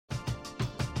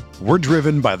We're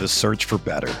driven by the search for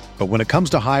better. But when it comes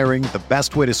to hiring, the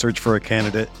best way to search for a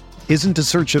candidate isn't to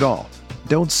search at all.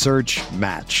 Don't search,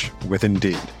 match with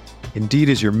Indeed. Indeed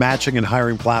is your matching and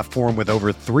hiring platform with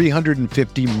over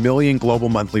 350 million global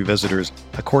monthly visitors,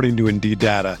 according to Indeed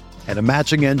data, and a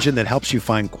matching engine that helps you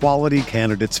find quality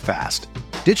candidates fast.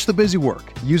 Ditch the busy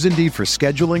work. Use Indeed for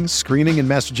scheduling, screening, and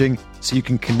messaging so you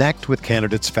can connect with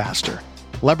candidates faster.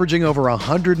 Leveraging over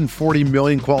 140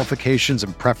 million qualifications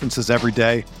and preferences every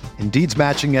day, Indeed's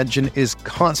matching engine is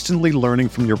constantly learning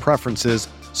from your preferences,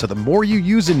 so the more you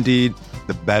use Indeed,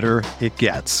 the better it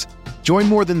gets. Join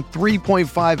more than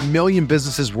 3.5 million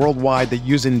businesses worldwide that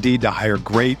use Indeed to hire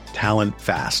great talent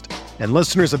fast. And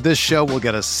listeners of this show will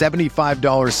get a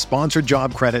 $75 sponsored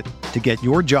job credit to get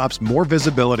your jobs more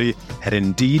visibility at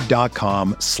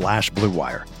Indeed.com/Blue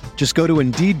Wire. Just go to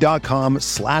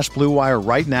Indeed.com/Blue Wire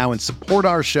right now and support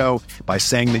our show by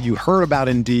saying that you heard about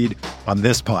Indeed on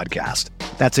this podcast.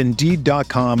 That's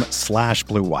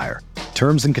Indeed.com/Blue Wire.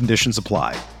 Terms and conditions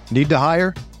apply. Need to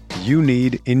hire? You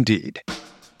need Indeed.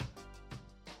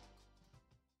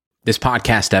 This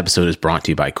podcast episode is brought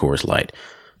to you by Coors Light.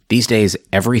 These days,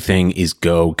 everything is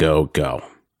go, go, go.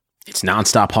 It's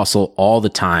nonstop hustle all the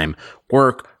time.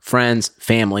 Work, friends,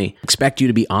 family expect you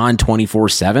to be on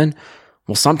 24/7.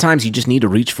 Well, sometimes you just need to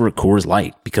reach for a Coors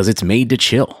Light because it's made to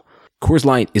chill. Coors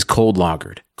Light is cold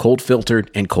lagered, cold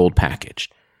filtered, and cold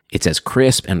packaged. It's as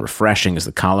crisp and refreshing as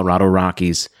the Colorado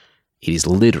Rockies. It is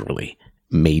literally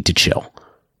made to chill.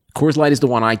 Coors Light is the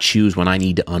one I choose when I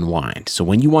need to unwind. So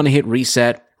when you want to hit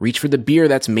reset, reach for the beer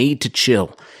that's made to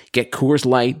chill. Get Coors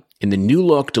Light in the new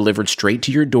look delivered straight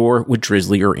to your door with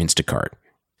Drizzly or Instacart.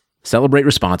 Celebrate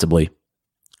responsibly.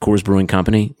 Coors Brewing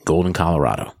Company, Golden,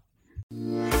 Colorado.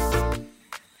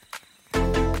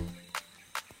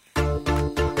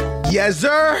 Yes,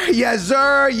 sir. Yes,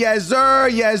 sir. Yes, sir.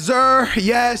 Yes, sir.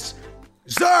 Yes,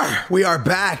 sir. We are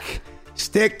back.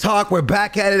 Stick Talk. We're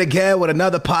back at it again with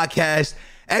another podcast.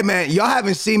 Hey, man, y'all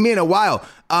haven't seen me in a while.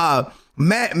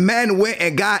 Man went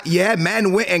and got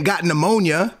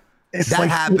pneumonia. It's that like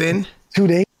happened. 2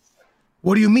 days.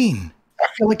 What do you mean? I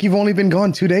feel like you've only been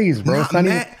gone 2 days, bro. It's not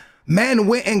even... Man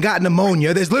went and got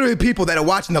pneumonia. There's literally people that are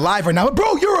watching the live right now.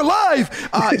 Bro, you're alive.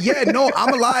 Yeah, no,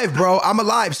 I'm alive, bro. I'm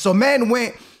alive. So man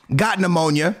went, got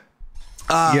pneumonia.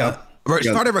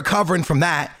 Started recovering from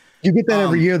that. You get that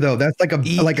every year, though. That's like a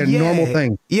normal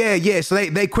thing. Yeah. So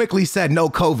they quickly said no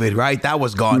COVID, right? That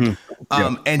was gone.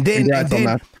 And then I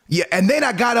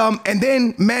got and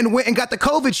then man went and got the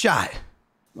COVID shot.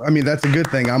 I mean, that's a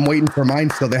good thing. I'm waiting for mine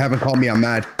still. They haven't called me. I'm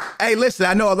mad. Hey, listen,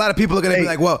 I know a lot of people are going to be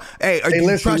like, well,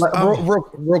 listen,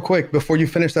 real quick, before you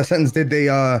finish that sentence, did they,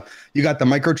 you got the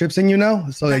microchips in you now?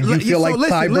 So that you feel like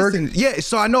Cyborg? Yeah,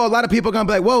 so I know a lot of people are going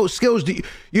to be like, whoa, Skills,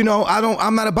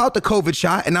 I'm not about the COVID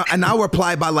shot. And I'll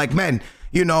reply by like, man,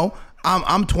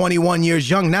 I'm 21 years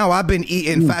young now. I've been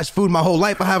eating fast food my whole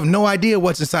life. I have no idea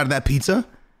what's inside of that pizza.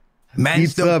 Man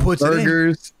still puts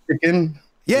burgers, it in. Chicken.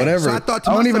 Yeah, whatever. So I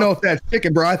don't even know if that's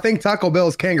chicken, bro. I think Taco Bell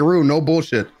is kangaroo. No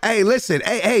bullshit. Hey, listen.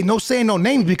 Hey, no saying no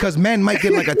names because man might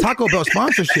get like a Taco Bell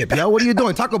sponsorship. Yo, what are you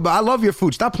doing? Taco Bell, I love your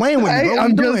food. Stop playing with me, bro.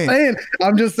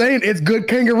 I'm just saying it's good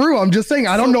kangaroo. I'm just saying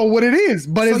I don't know what it is,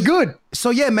 but it's good.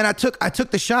 So yeah, man, I took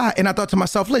the shot and I thought to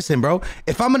myself, listen, bro,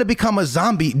 if I'm gonna become a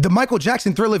zombie, the Michael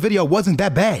Jackson Thriller video wasn't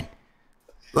that bad.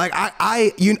 Like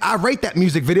I rate that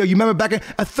music video. You remember back in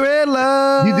a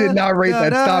Thriller? You did not rate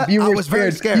that. Stop. You were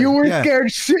scared. You were scared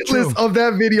shitless of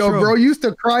that video, bro. You used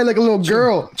to cry like a little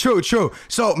girl. True.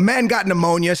 So man got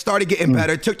pneumonia, started getting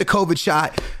better, took the COVID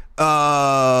shot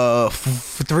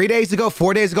 4 days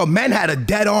ago. Man had a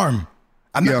dead arm.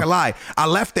 I'm not gonna lie. I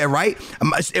left there, right?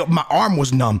 My arm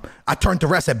was numb. I turned to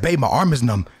rest, said, babe, my arm is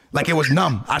numb. Like it was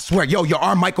numb. I swear, yo, your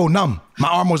arm might go numb. My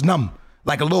arm was numb.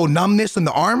 Like a little numbness in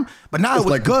the arm, but now it was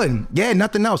like good. Yeah,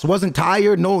 nothing else. Wasn't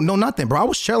tired. No, nothing, bro. I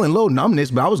was chilling, little numbness,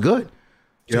 but I was good.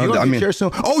 So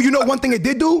soon. Oh, you know one thing it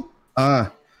did do?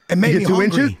 It made me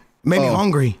hungry. Made me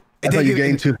hungry. I thought you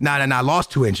gained 2. Nah, I lost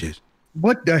 2 inches.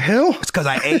 What the hell? It's because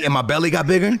I ate and my belly got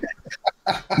bigger.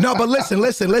 No, but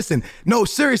listen. No,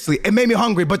 seriously, it made me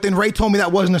hungry. But then Ray told me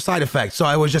that wasn't a side effect, so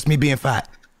it was just me being fat.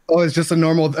 Oh, it's just a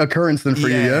normal occurrence then for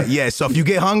you, yeah? Yeah, so if you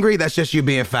get hungry, that's just you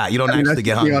being fat. You don't actually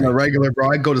get hungry. On a regular, bro.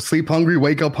 I go to sleep hungry,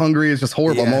 wake up hungry. It's just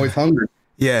horrible. I'm always hungry.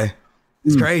 Yeah,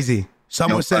 it's crazy.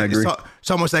 Someone said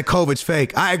COVID's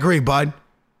fake. I agree, bud.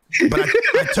 But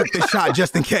I took the shot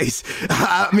just in case.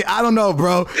 I mean, I don't know,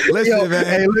 bro. Listen, man.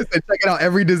 Hey, listen, check it out.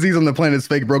 Every disease on the planet is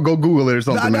fake, bro. Go Google it or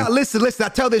something, man. Listen. I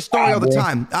tell this story all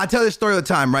the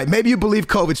time. Right? Maybe you believe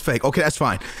COVID's fake. Okay, that's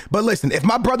fine. But listen, if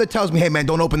my brother tells me, hey, man,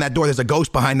 don't open that door. There's a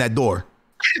ghost behind that door.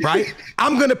 right?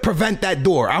 I'm going to prevent that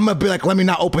door. I'm going to be like, let me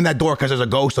not open that door because there's a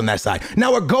ghost on that side.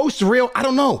 Now, are ghosts real? I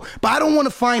don't know, but I don't want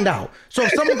to find out. So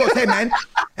if someone goes,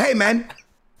 hey, man,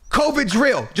 COVID's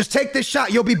real. Just take this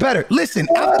shot. You'll be better. Listen,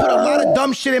 I put a lot of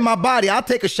dumb shit in my body. I'll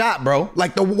take a shot, bro.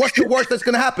 Like, what's the worst that's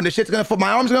going to happen?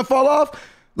 My arm's going to fall off?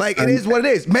 Like, it is what it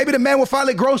is. Maybe the man will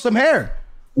finally grow some hair.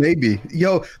 Maybe.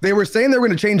 Yo, they were saying they were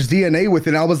going to change DNA with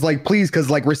it. I was like, please, because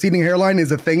like receding hairline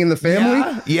is a thing in the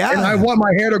family. Yeah. And I want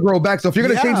my hair to grow back. So if you're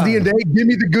going to change DNA, give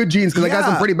me the good genes because I got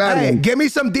some pretty bad ones. Give me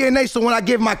some DNA so when I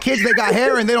give my kids, they got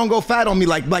hair and they don't go fat on me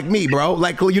like me, bro.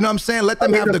 Like, you know what I'm saying? Let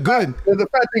them have the good. The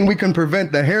fat thing we can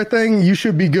prevent. The hair thing, you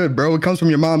should be good, bro. It comes from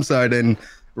your mom's side and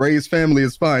Ray's family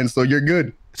is fine. So you're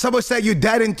good. Someone said you're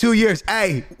dead in 2 years.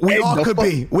 Hey, we all could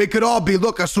be. We could all be.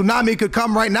 Look, a tsunami could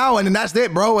come right now, and then that's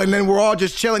it, bro. And then we're all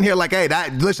just chilling here like, hey,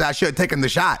 listen, I should have taken the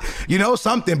shot. You know,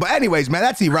 something. But anyways, man,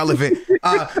 that's irrelevant.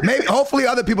 Hopefully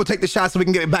other people take the shot so we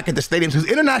can get it back at the stadiums.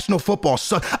 Because international football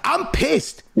sucks. I'm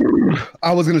pissed.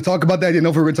 I was going to talk about that. I didn't know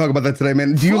if we were going to talk about that today,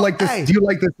 man. Do you like this? Do you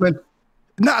like this, man?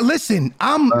 Nah, listen,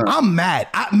 I'm mad.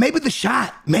 Maybe the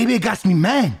shot. Maybe it got me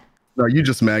mad. No, you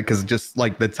just mad because just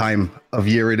like the time of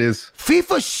year it is.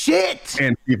 FIFA shit.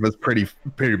 And FIFA's pretty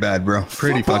bad, bro.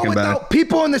 Pretty football fucking bad.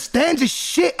 People in the stands is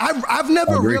shit. I've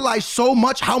never realized so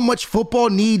much how much football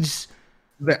needs.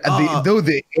 The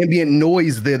ambient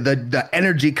noise, the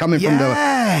energy coming from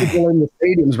the people in the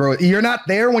stadiums, bro. You're not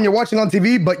there when you're watching on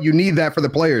TV, but you need that for the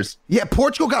players. Yeah,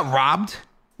 Portugal got robbed.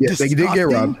 Yes, they did get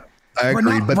robbed. I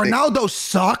agree. But Ronaldo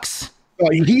sucks.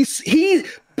 He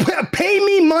pay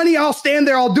me money, I'll stand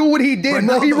there. I'll do what he did,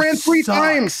 bro. He ran 3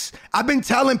 times. I've been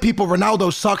telling people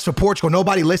Ronaldo sucks for Portugal.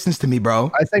 Nobody listens to me,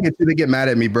 bro. I say it too. They get mad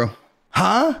at me, bro.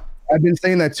 Huh? I've been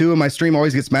saying that too, and my stream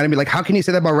always gets mad at me. Like, how can you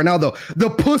say that about Ronaldo? The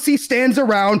pussy stands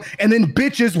around and then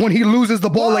bitches when he loses the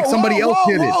ball like somebody else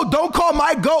did it. Don't call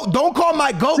my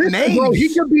goat names. Bro,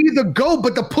 he could be the GOAT,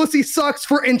 but the pussy sucks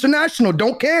for international.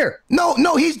 Don't care. No,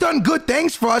 he's done good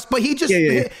things for us, but he just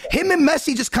him and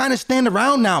Messi just kind of stand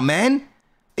around now, man.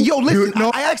 Yo, listen,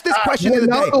 dude, I asked this question the other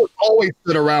day. Ronaldo always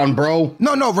stood around, bro.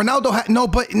 No,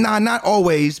 Ronaldo not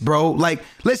always, bro. Like,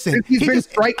 listen,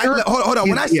 hold on.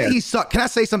 When I say he sucked, can I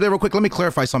say something real quick? Let me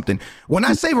clarify something. When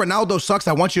I say Ronaldo sucks,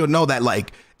 I want you to know that,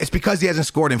 like, it's because he hasn't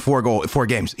scored in 4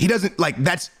 games. He doesn't, like,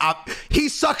 he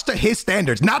sucks to his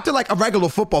standards, not to, like, a regular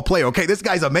football player, okay? This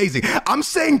guy's amazing. I'm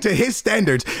saying to his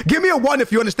standards. Give me a 1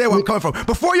 if you understand where I'm coming from.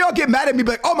 Before y'all get mad at me, be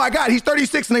like, oh my God, he's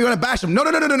 36 and they're going to bash him. No.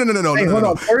 Hey, hold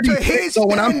on.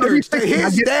 To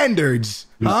his standards.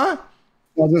 Huh?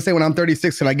 I was going to say, when I'm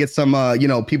 36, can I get some,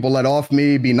 people let off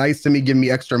me, be nice to me, give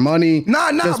me extra money?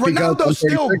 Nah, Ronaldo's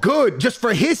still good. Just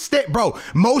for his bro,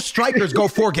 most strikers go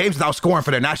 4 games without scoring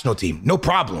for their national team. No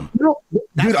problem. No,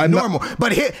 that's normal.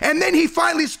 But and then he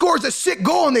finally scores a sick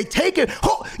goal and they take it.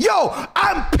 Yo,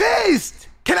 I'm pissed.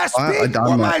 Can I speak or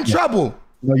am I in trouble?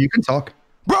 No, you can talk.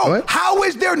 Bro, how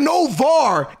is there no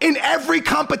VAR in every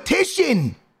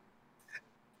competition?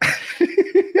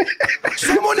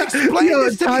 Someone explain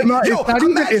this to me.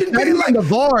 It's not even the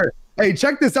VAR. Hey,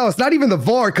 check this out. It's not even the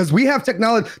VAR because we have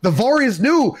technology. The VAR is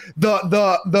new.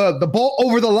 The ball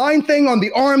over the line thing on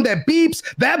the arm that beeps.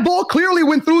 That ball clearly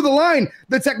went through the line.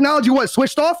 The technology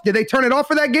switched off? Did they turn it off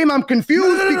for that game? I'm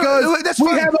confused because that's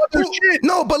fine. Have other shit.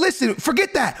 No, but listen,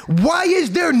 forget that. Why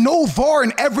is there no VAR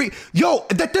in every? Yo,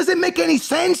 that doesn't make any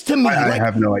sense to me. I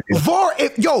have no idea. VAR,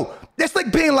 that's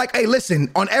like being like, hey, listen,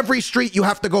 on every street you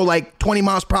have to go like 20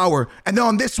 miles per hour. And then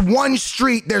on this one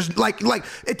street, there's like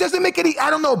it doesn't make any, I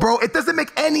don't know, bro. It doesn't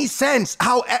make any sense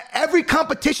how every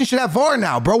competition should have VAR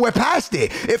now, bro. We're past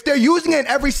it. If they're using it in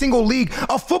every single league,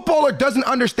 a footballer doesn't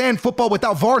understand football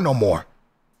without VAR no more.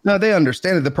 No, they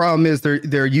understand it. The problem is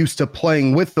they're used to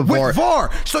playing with the VAR. With VAR.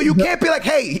 So you can't be like,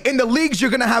 hey, in the leagues, you're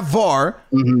going to have VAR,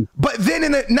 but then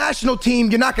in the national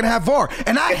team, you're not going to have VAR.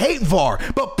 And I hate VAR,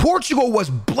 but Portugal was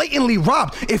blatantly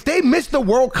robbed. If they missed the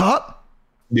World Cup,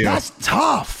 that's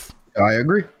tough. I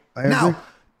agree.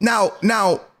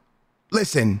 Now,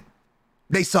 listen,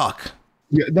 they suck.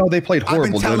 Yeah, no, they played horrible.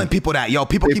 I've been telling people that, yo.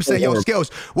 People keep saying, yo, Skills,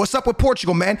 what's up with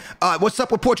Portugal, man? What's up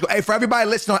with Portugal? Hey, for everybody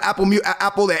listening on Apple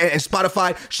and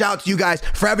Spotify, shout out to you guys.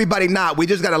 For everybody not, we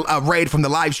just got a raid from the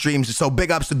live streams, so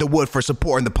big ups to DeWood for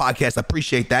supporting the podcast. I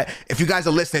appreciate that. If you guys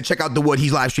are listening, check out DeWood.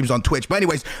 He's live streams on Twitch. But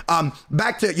anyways,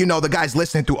 back to, the guys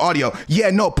listening through audio. Yeah,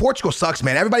 no, Portugal sucks,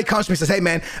 man. Everybody comes to me and says, hey,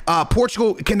 man,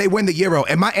 Portugal, can they win the Euro?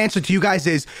 And my answer to you guys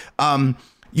is,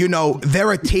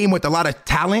 they're a team with a lot of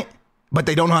talent, but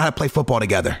they don't know how to play football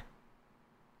together.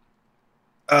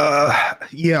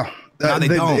 Yeah. No, they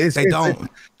don't.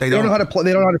 They don't know how to play.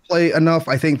 They don't know how to play enough.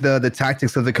 I think the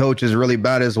tactics of the coach is really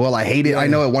bad as well. I hate it. I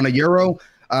know it won a Euro.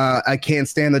 I can't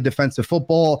stand the defensive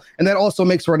football. And that also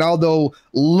makes Ronaldo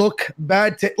look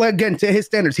bad, again, to his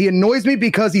standards. He annoys me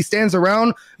because he stands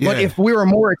around, but if we were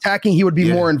more attacking, he would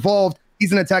be more involved.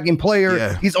 He's an attacking player.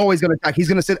 Yeah. He's always going to attack. He's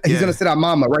going to sit. He's going to sit on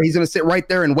Mama, right? He's going to sit right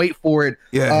there and wait for it.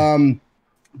 Yeah.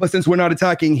 But since we're not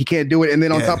attacking, he can't do it. And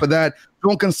then on top of that,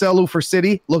 João Cancelo for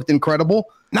City looked incredible.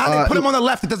 Now they put him on the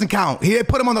left. It doesn't count. He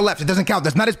put him on the left. It doesn't count.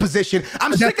 That's not his position.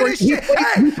 I'm sick of this shit.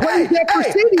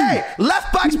 Hey,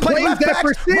 left backs play left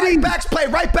backs. Right backs play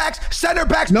right backs. Center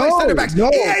backs play center backs.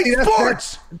 EA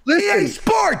Sports. EA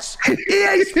Sports.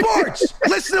 EA Sports.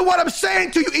 Listen to what I'm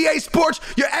saying to you, EA Sports.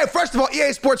 First of all,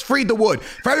 EA Sports freed the wood.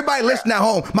 For everybody listening at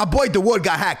home, my boy DeWood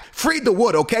got hacked. Freed the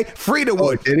wood, okay? Free the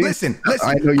wood. Listen.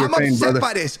 I'm upset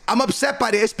by this. I'm upset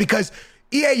by this because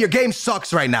EA, your game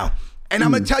sucks right now. And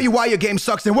I'm going to tell you why your game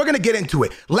sucks, and we're going to get into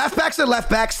it. Left backs are left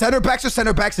backs, center backs are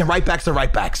center backs, and right backs are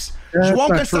right backs. João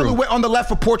Cancelo went on the left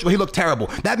for Portugal. He looked terrible.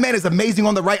 That man is amazing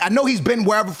on the right. I know he's been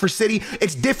wherever for City.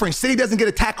 It's different. City doesn't get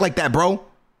attacked like that, bro.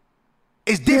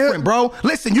 It's different, bro.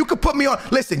 Listen, you could put me on.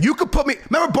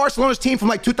 Remember Barcelona's team from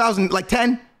like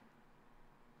 2010?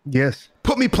 Yes.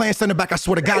 Put me playing center back. I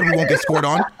swear to God, we won't get scored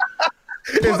on.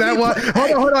 Is that why?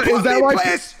 Hold on. Is that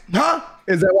why?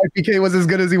 Is that why PK was as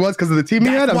good as he was because of the team he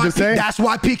had? I'm just saying. That's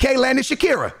why PK landed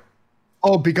Shakira.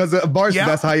 Oh, because of Barca,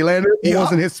 that's how he landed? It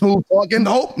wasn't his smooth talking?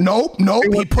 Nope.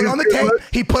 He put on the tape.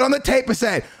 He put on the tape and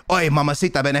said, Oye,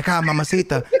 mamacita, ven acá,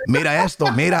 mamacita. Mira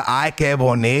esto, mira, ay, qué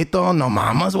bonito, no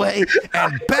mamas, way.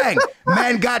 And bang,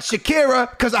 man got Shakira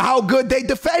because of how good they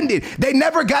defended. They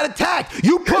never got attacked.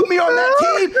 You put me on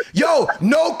that team, yo,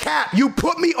 no cap. You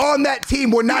put me on that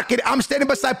team. We're not getting, I'm standing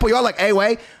beside Puyol like, hey,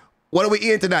 wait, what are we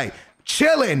eating tonight?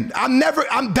 Chilling. I'm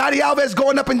Dani Alves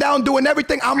going up and down doing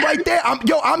everything. I'm right there.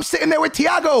 I'm sitting there with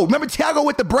Thiago. Remember Thiago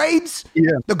with the braids? Yeah.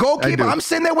 The goalkeeper. I'm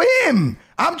sitting there with him.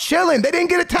 I'm chilling. They didn't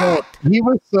get attacked. He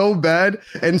was so bad.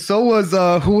 And so was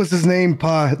who was his name?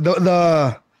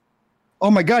 Oh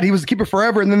my God, he was the keeper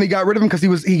forever, and then they got rid of him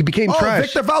because he became trash.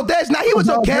 Victor Valdez. Nah, he was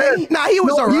okay. Nah, he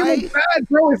was all right. He was bad,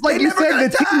 bro. It's like you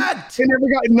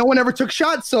said, no one ever took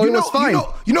shots, so it was fine.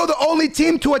 You know the only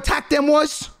team to attack them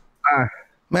was?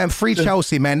 Man, free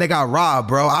Chelsea, man. They got robbed,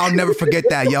 bro. I'll never forget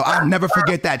that, yo. I'll never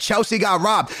forget that. Chelsea got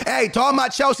robbed. Hey, to all my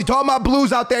Chelsea, to all my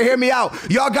Blues out there, hear me out.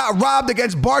 Y'all got robbed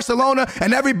against Barcelona,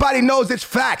 and everybody knows it's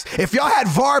facts. If y'all had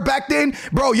VAR back then,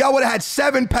 bro, y'all would have had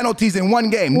 7 penalties in one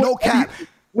game. No cap.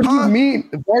 What do you mean?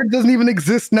 VAR doesn't even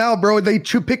exist now, bro. They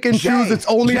pick and choose. It's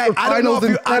only for finals.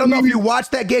 I don't know if you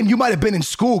watched that game. You might have been in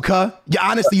school, cuh. Yeah,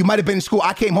 honestly, you might have been in school.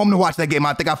 I came home to watch that game.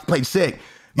 I think I played sick.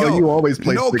 Yo, you always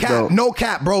play sick, though. No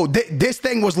cap, bro. This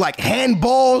thing was like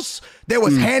handballs. There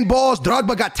was handballs.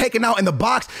 Drogba got taken out in the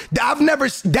box.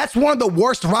 That's one of the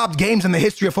worst robbed games in the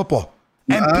history of football.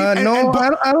 I don't know.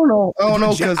 I don't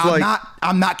know because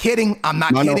I'm not kidding.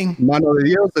 Mano de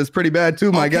Dios is pretty bad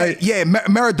too, my guy. Yeah,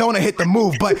 Maradona hit the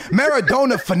move, but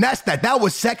Maradona finessed that. That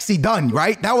was sexy done,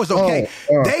 right? That was okay.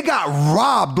 They got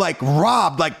robbed,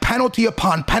 like penalty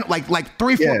upon penalty, like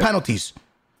 3-4 penalties.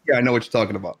 Yeah, I know what you're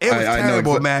talking about. It was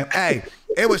terrible, man. Hey,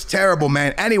 it was terrible,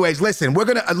 man. Anyways, listen, we're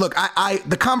gonna look.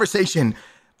 The conversation.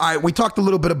 All right, we talked a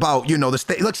little bit about the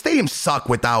stadiums suck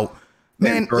without.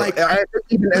 Man, like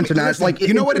even international, like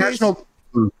you know what it is.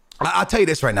 I'll tell you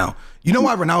this right now. You know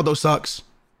why Ronaldo sucks?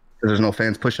 There's no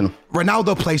fans pushing him.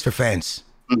 Ronaldo plays for fans.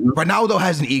 Ronaldo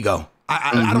has an ego.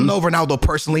 I don't know Ronaldo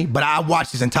personally, but I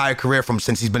watched his entire career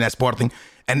since he's been at Sporting,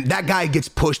 and that guy gets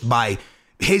pushed by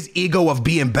his ego of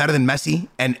being better than Messi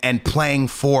and playing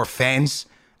for fans.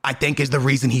 I think is the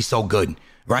reason he's so good.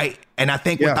 Right. And I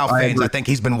think without fans, I think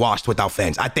he's been washed without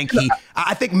fans. I think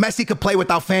Messi could play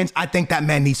without fans. I think that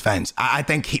man needs fans. I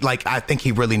think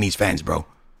he really needs fans, bro.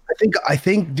 I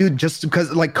think, dude, just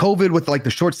because like COVID with like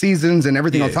the short seasons and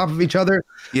everything on top of each other,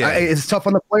 it's tough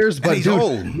on the players. But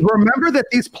dude, remember that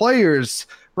these players,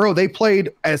 bro, they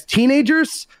played as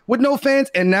teenagers with no fans.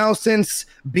 And now since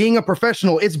being a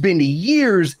professional, it's been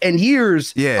years and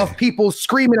years of people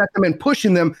screaming at them and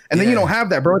pushing them. And then you don't have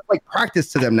that, bro. It's like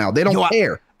practice to them now. They don't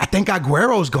care. I think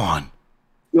Aguero's gone.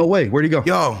 No way. Where'd he go?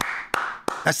 Yo,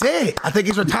 that's it. I think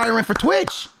he's retiring for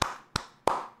Twitch.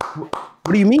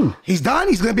 What do you mean? He's done.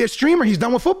 He's going to be a streamer. He's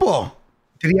done with football.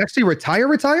 Did he actually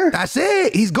retire? That's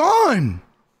it. He's gone.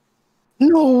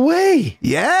 No way.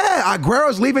 Yeah,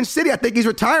 Aguero's leaving City. I think he's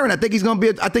retiring. I think he's gonna be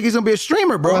a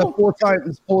streamer, bro.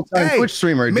 Full-time Twitch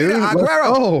streamer, dude. Mira,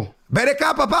 Aguero. Ven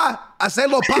acá, papá.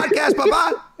 Hacerlo podcast,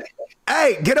 papá.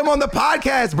 Hey, get him on the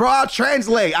podcast, bro. I'll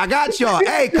translate. I got y'all.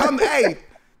 Hey, come. Hey,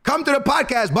 Come to the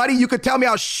podcast, buddy. You could tell me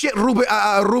how shit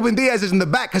Ruben Diaz is in the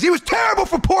back because he was terrible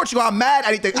for Portugal. I'm mad.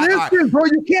 Listen, bro,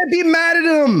 you can't be mad at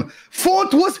him.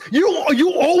 Font was you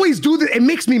always do that. It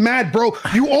makes me mad, bro.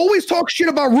 You always talk shit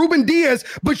about Ruben Diaz,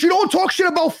 but you don't talk shit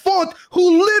about Font,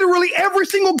 who literally every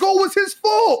single goal was his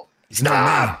fault. He's no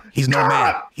man. He's no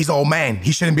man. He's old man.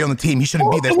 He shouldn't be on the team. He shouldn't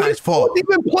be there. It's not his fault. He's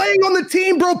been playing on the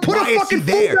team, bro. Put a fucking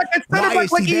fullback at center back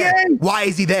like EA. Why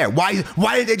is he there? Why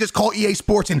didn't they just call EA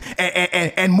Sports and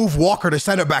move Walker to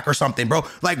center back or something, bro?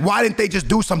 Like, why didn't they just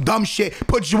do some dumb shit?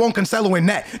 Put João Cancelo in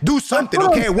net. Do something,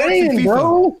 okay? It works in FIFA.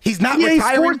 Bro. He's not EA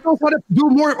retiring. Sports knows how to do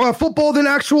more football than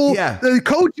actual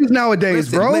coaches nowadays,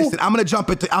 bro. Listen, I'm gonna jump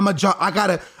into.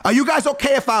 Are you guys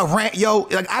okay if I rant, yo?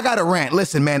 Like, I gotta rant.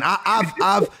 Listen, man.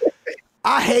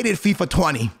 I hated FIFA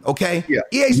 20, okay? Yeah.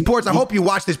 EA Sports, I hope you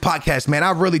watch this podcast, man. I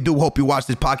really do hope you watch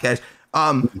this podcast.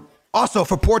 Also,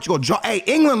 for Portugal, hey,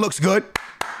 England looks good.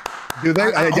 Do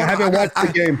they? I haven't watched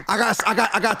the game. I got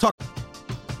to talk.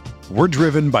 We're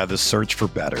driven by the search for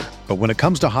better. But when it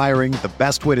comes to hiring, the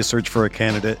best way to search for a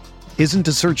candidate isn't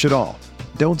to search at all.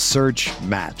 Don't search,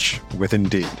 match with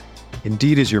Indeed.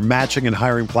 Indeed is your matching and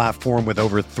hiring platform with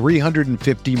over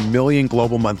 350 million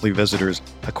global monthly visitors,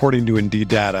 according to Indeed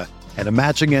data, and a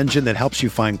matching engine that helps you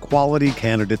find quality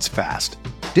candidates fast.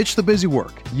 Ditch the busy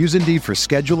work. Use Indeed for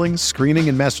scheduling, screening,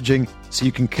 and messaging so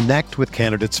you can connect with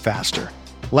candidates faster.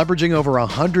 Leveraging over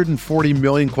 140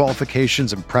 million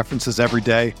qualifications and preferences every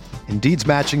day, Indeed's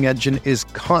matching engine is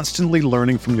constantly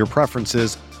learning from your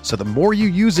preferences, so the more you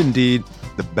use Indeed,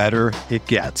 the better it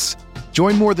gets.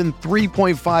 Join more than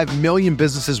 3.5 million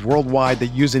businesses worldwide that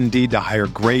use Indeed to hire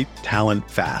great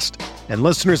talent fast. And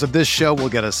listeners of this show will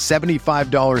get a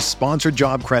 $75 sponsored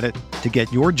job credit to get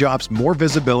your jobs more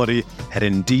visibility at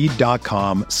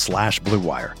Indeed.com/Blue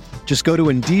Wire. Just go to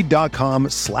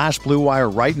Indeed.com/Blue Wire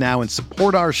right now and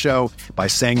support our show by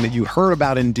saying that you heard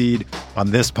about Indeed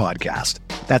on this podcast.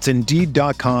 That's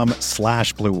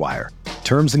Indeed.com/Blue Wire.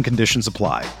 Terms and conditions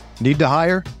apply. Need to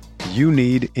hire? You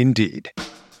need Indeed.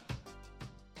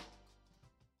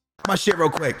 My shit real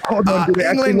quick.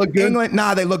 England,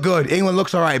 nah, they look good. England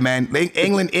looks all right, man.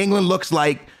 England looks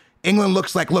like,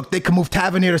 look, they can move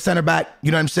Tavernier to center back. You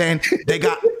know what I'm saying? They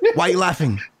got, why you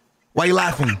laughing?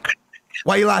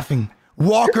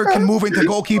 Walker can move into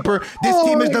goalkeeper. This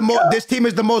team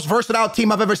is the most versatile team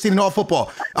I've ever seen in all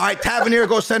football. All right, Tavernier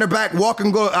goes center back. Walker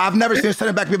can go. I've never seen a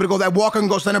center back be able to go that. Walker can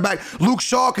go center back. Luke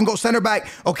Shaw can go center back.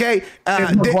 Okay.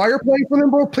 Is Maguire playing for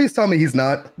them, bro? Please tell me he's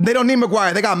not. They don't need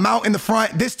Maguire. They got Mount in the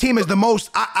front. This team is the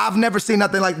most. I've never seen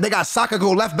nothing like. They got Saka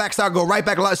go left back, Saka go right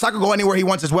back. Saka go anywhere he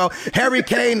wants as well. Harry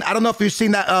Kane. I don't know if you've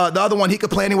seen that. The other one, he could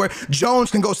play anywhere.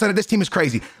 Jones can go center. This team is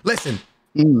crazy. Listen.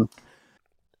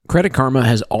 Credit Karma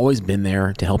has always been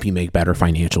there to help you make better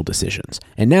financial decisions.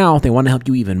 And now they want to help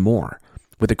you even more.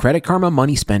 With the Credit Karma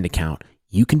Money Spend account,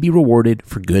 you can be rewarded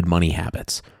for good money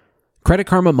habits. Credit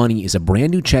Karma Money is a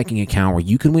brand new checking account where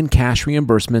you can win cash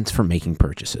reimbursements for making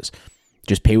purchases.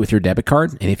 Just pay with your debit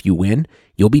card, and if you win,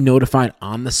 you'll be notified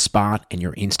on the spot and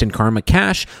your Instant Karma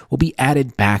cash will be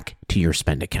added back to your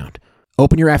spend account.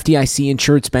 Open your FDIC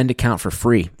insured spend account for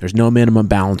free. There's no minimum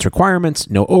balance requirements,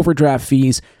 no overdraft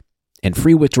fees, and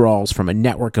free withdrawals from a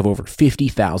network of over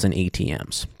 50,000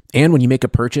 ATMs. And when you make a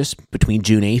purchase between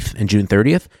June 8th and June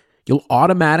 30th, you'll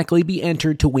automatically be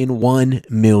entered to win $1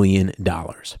 million.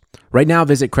 Right now,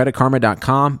 visit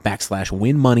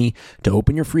creditkarma.com/winmoney to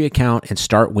open your free account and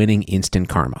start winning instant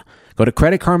karma. Go to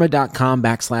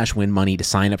creditkarma.com/winmoney to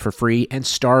sign up for free and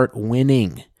start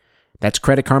winning. That's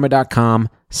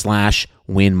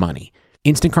creditkarma.com/winmoney.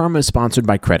 Instant Karma is sponsored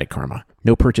by Credit Karma.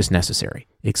 No purchase necessary.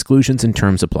 Exclusions and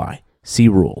terms apply. See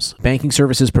rules. Banking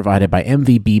services provided by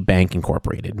MVB Bank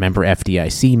Incorporated. Member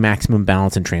FDIC. Maximum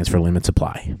balance and transfer limits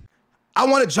apply. I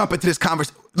want to jump into this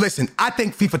conversation. Listen, I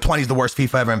think FIFA 20 is the worst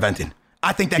FIFA ever invented.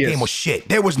 I think that game was shit.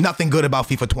 There was nothing good about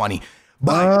FIFA 20.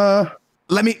 But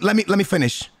let me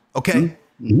finish, okay?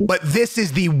 Mm-hmm. But this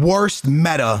is the worst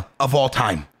meta of all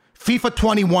time. FIFA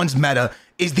 21's meta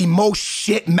is the most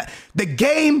shit. The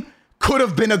game could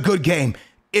have been a good game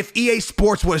if EA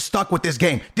Sports would have stuck with this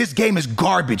game. This game is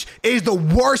garbage. It is the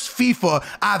worst FIFA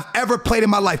I've ever played in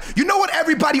my life. You know what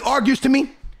everybody argues to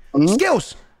me? Mm-hmm.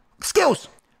 Skills.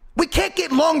 We can't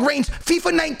get long range.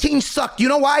 FIFA 19 sucked. You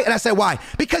know why? And I said, why?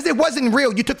 Because it wasn't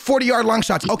real. You took 40-yard long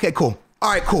shots. Okay, cool.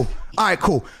 All right, cool.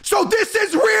 So this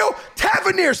is real.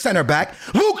 Tavernier center back.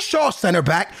 Luke Shaw center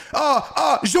back.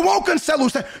 João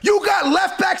Cancelo. You got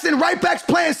left backs and right backs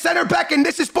playing center back, and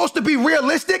this is supposed to be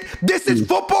realistic? This is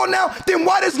football now? Then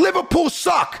why does Liverpool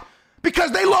suck?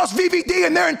 Because they lost VVD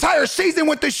in their entire season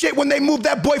with the shit when they moved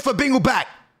that boy Fabinho back.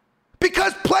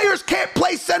 Because players can't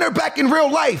play center back in real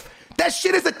life. That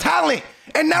shit is a talent.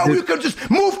 And now you can just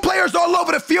move players all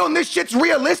over the field and this shit's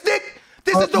realistic?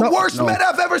 This is the worst meta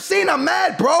I've ever seen. I'm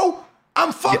mad, bro.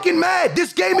 I'm fucking mad.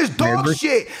 This game is dog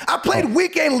shit. I played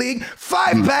weekend league,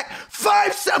 5-back,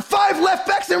 five left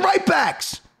backs and right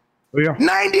backs.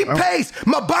 90 pace.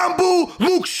 Mabambu,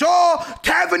 Luke Shaw,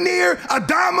 Tavernier,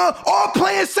 Adama, all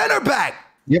playing center back.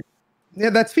 Yep. Yeah,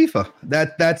 that's FIFA.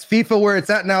 That's FIFA where it's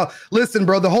at now. Listen,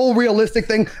 bro, the whole realistic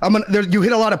thing, you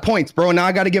hit a lot of points, bro. Now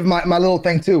I got to give my little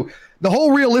thing too. The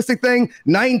whole realistic thing,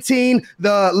 19,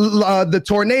 the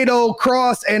tornado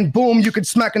cross, and boom, you could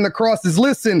smack in the crosses.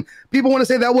 Listen, people want to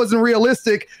say that wasn't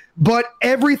realistic, but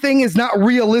everything is not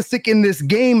realistic in this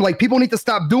game. Like, people need to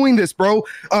stop doing this, bro.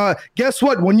 Guess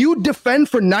what? When you defend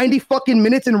for 90 fucking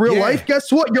minutes in real life,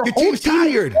 guess what? Your whole team's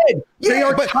tired. They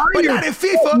are tired. But not in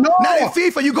FIFA. Not in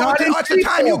FIFA. You go into extra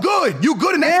time, you good. You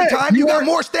good in extra time. You got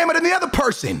more stamina than the other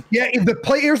person. Yeah, if the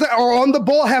players that are on the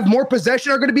ball have more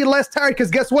possession are going to be less tired because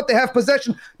guess what? They have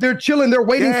possession. They're chilling. They're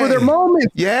waiting for their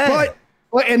moment. Yeah. But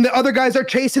and the other guys are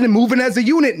chasing and moving as a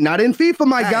unit. Not in FIFA,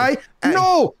 my guy.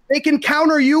 No, they can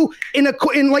counter you in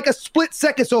like a split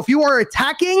second. So if you are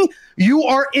attacking, you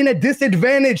are in a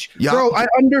disadvantage. Bro, I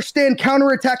understand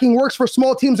counterattacking works for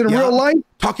small teams in real life.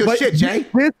 Talk your shit, Jay.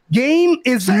 This game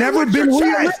is never been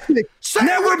realistic.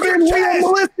 Never been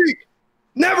realistic.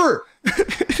 Never.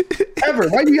 Ever.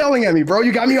 Why are you yelling at me, bro?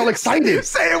 You got me all excited.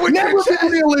 Say it with never your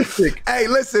been realistic. Hey,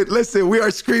 listen. We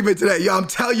are screaming today. Yo, I'm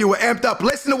telling you, we're amped up.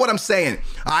 Listen to what I'm saying.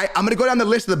 All right, I'm going to go down the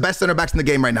list of the best center backs in the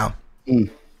game right now.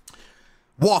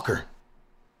 Walker.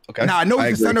 Okay. Now, I know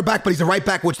he's a center back, but he's a right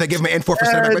back, which they give him an N4 for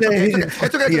center back.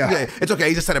 It's okay.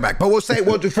 He's a center back. But we'll say,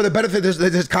 for the benefit of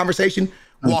this conversation,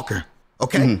 Walker.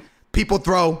 Okay? People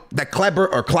throw that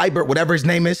Kleiber, whatever his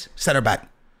name is, center back.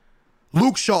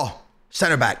 Luke Shaw,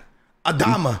 center back.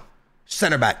 Adama,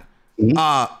 center back. Reece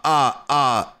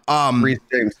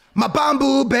James.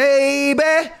 Mabambu,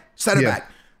 baby, center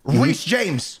back. Reece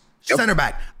James, center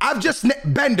back.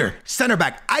 Bender, center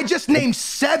back. I just named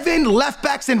 7 left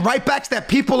backs and right backs that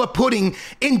people are putting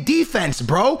in defense,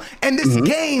 bro. And this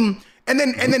game, and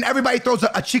then everybody throws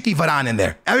a cheeky Varane in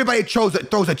there. Everybody throws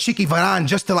a cheeky Varane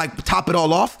just to like top it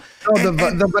all off. Oh, the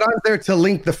Varane's there to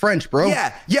link the French, bro.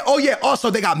 Yeah. Oh, yeah. Also,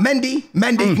 they got Mendy.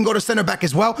 Mendy can go to center back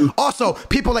as well. Also,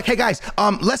 people like, hey, guys,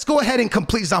 let's go ahead and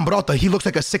complete Zambrotta. He looks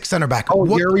like a 6th center back. Oh,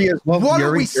 Yuri as well. What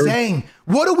are we saying?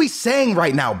 What are we saying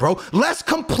right now, bro? Let's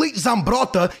complete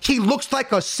Zambrotta. He looks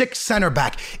like a 6th center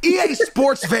back. EA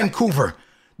Sports Vancouver.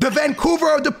 The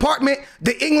Vancouver department,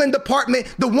 the England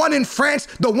department, the one in France,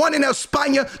 the one in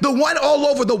España, the one all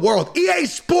over the world. EA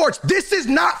Sports, this is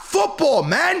not football,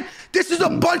 man. This is a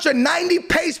bunch of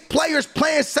 90-pace players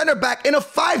playing center back in a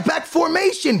 5-back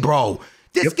formation, bro.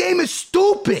 This game is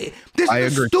stupid. This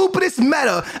is the stupidest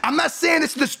meta. I'm not saying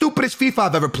this is the stupidest FIFA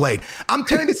I've ever played. I'm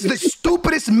telling you this is the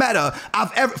stupidest meta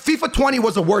I've ever... FIFA 20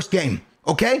 was the worst game,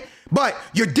 okay? But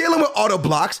you're dealing with auto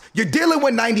blocks, you're dealing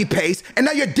with 90 pace, and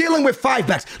now you're dealing with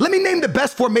 5-backs. Let me name the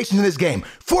best formations in this game.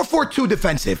 4-4-2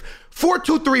 defensive,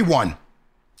 4-2-3-1,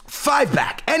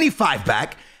 5-back, any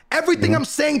 5-back. Everything I'm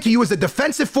saying to you is a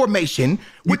defensive formation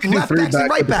with left backs and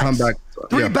right backs.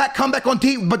 3-back comeback on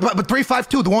team, but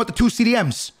 3-5-2, the one with the 2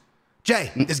 CDMs.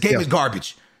 Jay, this game is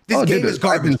garbage. This game is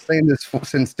garbage. I've been saying this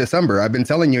since December. I've been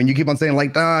telling you, and you keep on saying,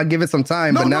 like, give it some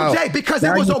time. No, Jay, because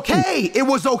it was okay. It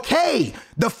was okay.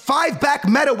 The 5-back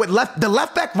meta with the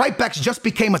left back, right backs just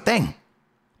became a thing.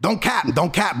 Don't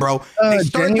cap, bro.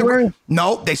 January?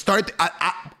 They started.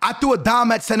 I threw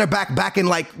Adama at center back in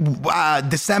like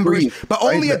December, but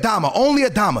only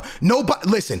Adama. Nobody,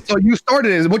 listen. So you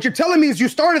started it. What you're telling me is you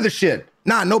started the shit.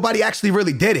 Nah, nobody actually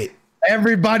really did it.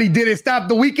 Everybody did it. Stop.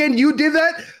 The weekend you did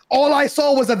that, all I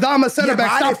saw was Adama center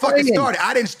back. I didn't fucking start it.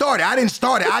 I didn't start it.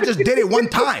 I just did it one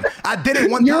time.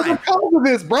 You're the cause of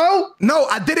this, bro. No,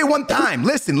 I did it one time.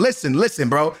 Listen,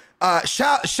 bro.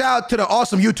 Shout out to the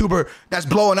awesome YouTuber that's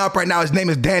blowing up right now. His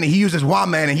name is Danny. He uses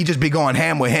Wildman and he just be going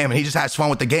ham with him and he just has fun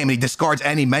with the game and he discards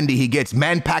any Mendy he gets.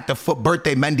 Man packed a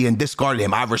birthday Mendy and discarded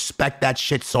him. I respect that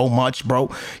shit so much, bro.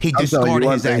 He discarded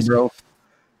his ass. Bro.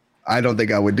 I don't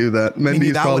think I would do that.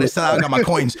 Mendy's I would have said I got my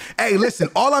coins. Hey, listen,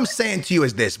 all I'm saying to you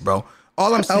is this, bro.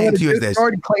 All I'm saying to you is this. I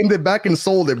already claimed it back and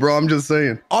sold it, bro. I'm just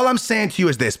saying. All I'm saying to you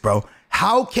is this, bro.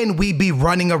 How can we be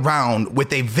running around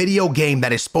with a video game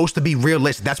that is supposed to be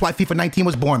realistic? That's why FIFA 19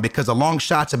 was born, because of long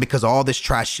shots and because of all this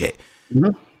trash shit.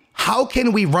 How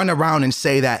can we run around and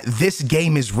say that this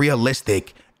game is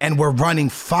realistic and we're running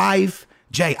 5?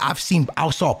 Jay, I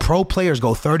saw pro players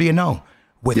go 30-0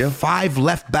 with 5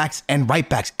 left backs and right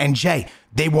backs. And Jay,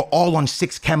 they were all on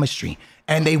 6 chemistry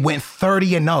and they went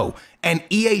 30-0. And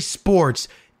EA Sports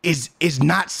is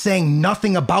not saying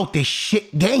nothing about this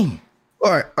shit game.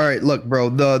 All right. Look, bro,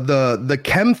 the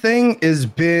chem thing has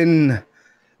been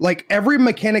like every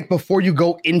mechanic before you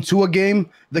go into a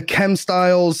game, the chem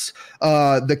styles,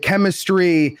 the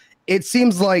chemistry, it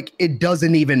seems like it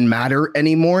doesn't even matter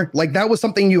anymore. Like that was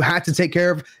something you had to take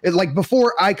care of. Like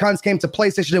before icons came to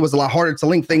PlayStation, it was a lot harder to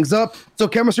link things up. So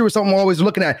chemistry was something we're always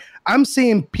looking at. I'm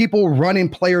seeing people running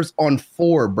players on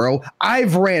 4, bro.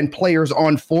 I've ran players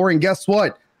on 4, and guess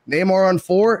what? Neymar on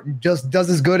 4 just does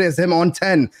as good as him on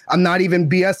 10. I'm not even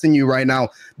BSing you right now.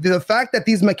 The fact that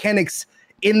these mechanics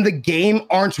in the game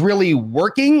aren't really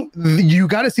working, you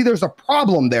got to see there's a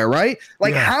problem there, right?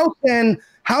 Like how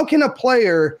can a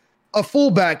player, a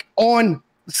fullback on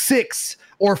 6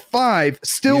 or 5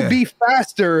 still be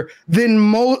faster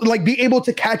than be able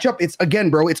to catch up? It's again,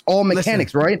 bro, it's all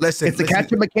mechanics, right? It's the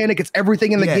catch up mechanic. It's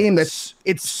everything in the game that's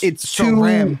it's so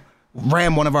too.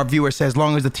 Ram, one of our viewers says, as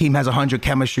long as the team has 100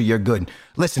 chemistry, you're good.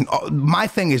 Listen, my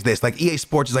thing is this, like EA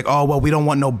Sports is like, oh, well, we don't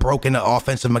want no broken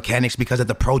offensive mechanics because at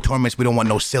the pro tournaments, we don't want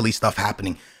no silly stuff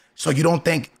happening. So you don't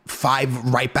think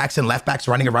 5 right backs and left backs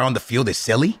running around on the field is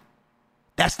silly?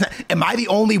 That's not. Am I the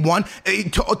only one?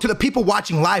 To the people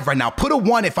watching live right now, put a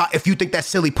 1 if you think that's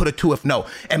silly. Put a 2 if no.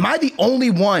 Am I the only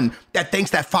one that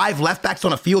thinks that 5 left backs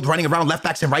on a field running around left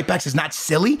backs and right backs is not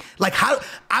silly? Like how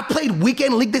I played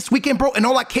weekend league this weekend, bro, and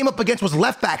all I came up against was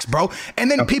left backs, bro.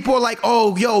 And then people are like,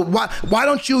 oh, yo, why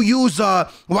don't you use the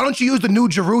new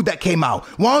Giroud that came out?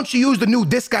 Why don't you use the new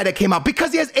this guy that came out?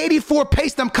 Because he has 84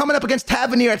 pace. And I'm coming up against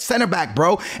Tavernier at center back,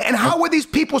 bro. And how are these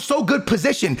people so good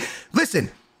positioned? Listen.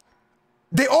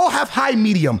 They all have high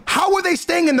medium. How are they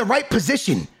staying in the right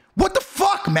position? What the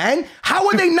fuck, man? How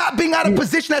are they not being out of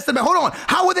position at center back? Hold on.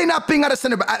 How are they not being out of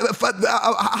center back?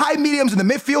 High mediums in the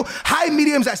midfield, high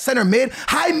mediums at center mid,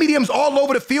 high mediums all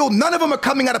over the field. None of them are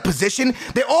coming out of position.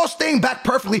 They're all staying back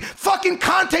perfectly. Fucking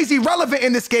Kante's irrelevant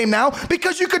in this game now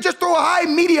because you could just throw a high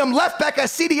medium left back at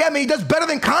CDM and he does better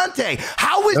than Kante.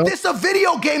 How is this a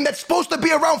video game that's supposed to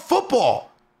be around football?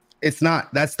 It's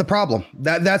not. That's the problem.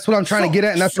 That's what I'm trying to get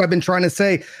at, and that's what I've been trying to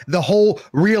say. The whole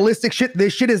realistic shit,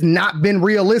 this shit has not been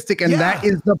realistic, and that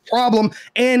is the problem.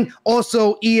 And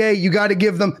also, EA, you got to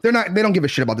give them. They don't give a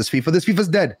shit about this FIFA. This FIFA's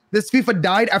dead. This FIFA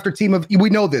died after Team of. We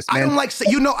know this, man. I don't like.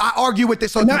 I argue with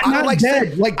this. I don't like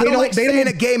saying. Saying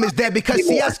a game is dead because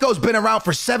CS:GO's been around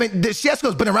for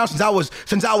CS:GO's been around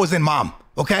since I was in mom.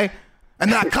 Okay.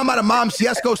 And then I come out of mom,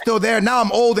 CS:GO's still there. Now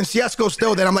I'm old and CS:GO's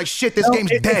still there. I'm like, shit, this game's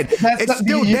dead. It's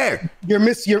still there.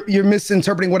 You're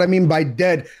misinterpreting what I mean by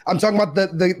dead. I'm talking about the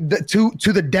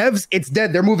to the devs, it's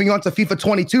dead. They're moving on to FIFA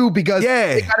 22 because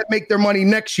they got to make their money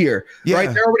next year,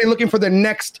 right? They're already looking for the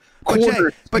next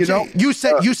quarter. But you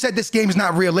said this game's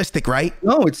not realistic, right?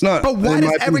 No, it's not. But why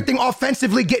does everything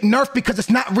offensively get nerfed because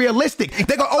it's not realistic?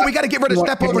 They go, oh, we got to get rid of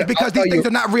step overs because these things are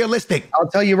not realistic. I'll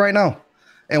tell you right now.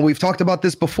 And we've talked about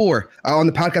this before on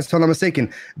the podcast, if I'm not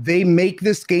mistaken. They make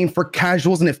this game for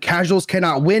casuals, and if casuals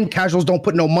cannot win, casuals don't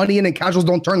put no money in, and casuals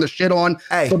don't turn the shit on.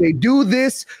 So they do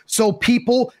this so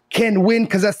people can win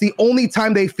because that's the only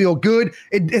time they feel good.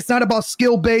 It's not about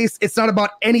skill base. It's not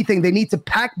about anything. They need to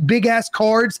pack big ass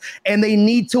cards, and they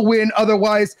need to win.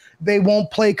 Otherwise, they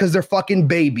won't play because they're fucking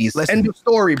babies. End of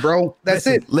story, bro. That's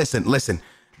it. Listen.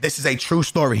 This is a true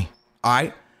story. All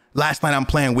right. Last night I'm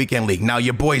playing weekend league. Now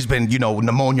your boy's been,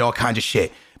 pneumonia, all kinds of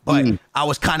shit. But I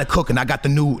was kind of cooking. I got the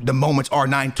Moments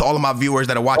R9 to all of my viewers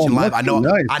that are watching live. I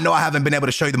know I haven't been able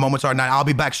to show you the Moments R9. I'll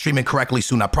be back streaming correctly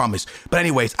soon, I promise. But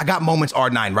anyways, I got Moments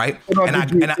R9, right?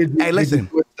 Hey, listen.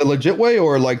 The legit way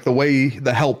or like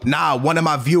the help? Nah, one of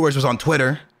my viewers was on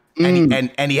Twitter.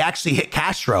 And he actually hit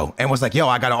Castro and was like, yo,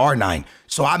 I got an R9.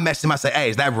 So I messaged him. I said, hey,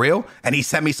 is that real? And he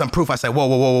sent me some proof. I said,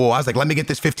 whoa. I was like, let me get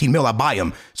this 15 mil. I'll buy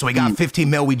him. So he got 15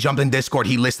 mil. We jumped in Discord.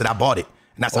 He listed. I bought it.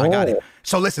 And that's how I got it.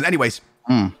 So listen, anyways,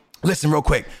 listen real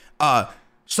quick.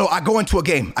 So I go into a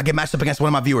game. I get matched up against one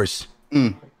of my viewers.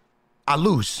 I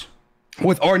lose.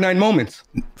 With R9 Moments?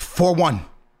 4-1.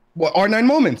 What, R9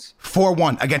 Moments?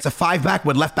 4-1 against a 5-back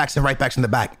with left backs and right backs in the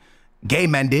back.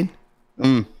 Game ended.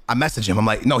 I messaged him. I'm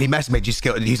like, no, he messaged me.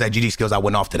 He's like, GG Skills, I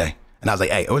went off today. And I was like,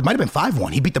 hey, it might have been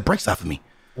 5-1. He beat the bricks off of me.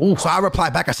 Ooh. So I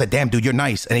replied back. I said, damn, dude, you're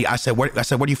nice. And I said, where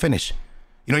do you finish?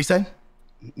 You know what he said?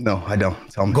 No, I don't.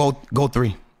 Tell me. Gold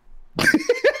 3.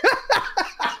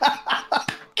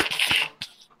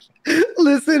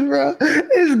 Listen, bro,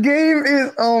 this game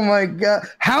is, oh my God.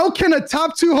 How can a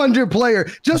top 200 player,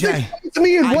 just explain to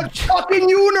me in what fucking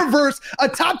universe a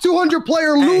top 200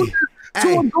 player loses to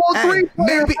a gold 3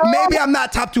 player, maybe I'm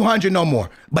not top 200 no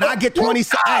more, but I get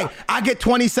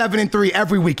 27-3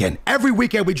 every weekend. Every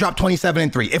weekend we drop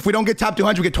 27-3. If we don't get top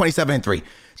 200, we get 27-3.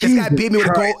 This guy beat me with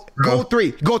a gold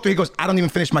 3. He goes, I don't even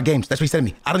finish my games. That's what he said to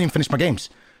me. I don't even finish my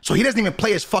games. So he doesn't even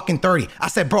play his fucking 30. I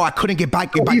said, bro, I couldn't get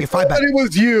back your 5 back. He saw that it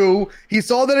was you. He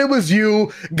saw that it was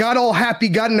you. Got all happy.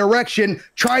 Got an erection.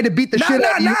 Tried to beat the shit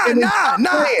out of you.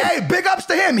 Nah. Hey, big ups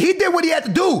to him. He did what he had to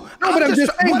do. No, but I'm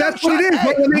just saying that's what it is.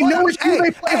 But when they know it's you,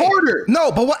 they play harder.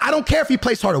 No, but I don't care if he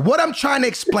plays harder. What I'm trying to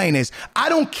explain is I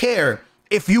don't care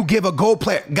if you give a gold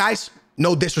player. Guys,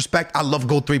 no disrespect. I love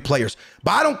gold 3 players.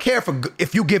 But I don't care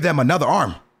if you give them another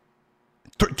arm.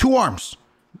 2 arms.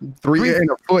 3 and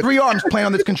a foot. 3 arms playing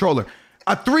on this controller.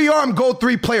 A 3-arm gold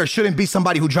 3 player shouldn't be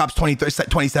somebody who drops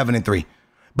 27 and 3.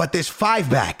 But this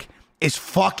 5-back is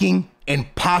fucking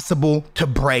impossible to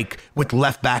break with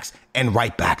left backs and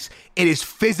right backs. It is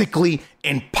physically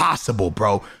impossible,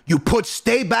 bro. You put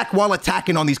stay back while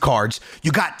attacking on these cards.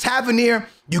 You got Tavernier.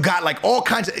 You got like all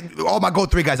kinds of, all my gold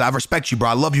 3 guys. I respect you, bro.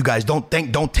 I love you guys. Don't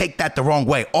take that the wrong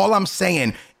way. All I'm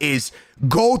saying is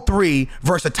gold 3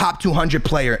 versus a top 200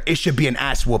 player. It should be an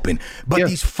ass whooping. But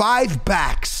these 5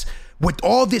 backs with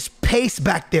all this pace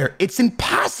back there, it's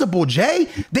impossible, Jay.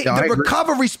 The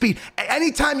recovery speed.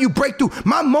 Anytime you break through,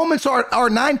 my moments are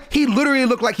 9. He literally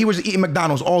looked like he was eating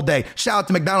McDonald's all day. Shout out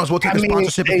to McDonald's. We'll take a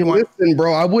sponsorship if you want. Listen,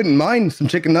 bro, I wouldn't mind some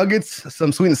chicken nuggets,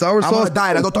 some sweet and sour sauce. I'm on a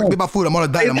diet. Don't talk to me about food. I'm on a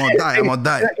diet. I'm on a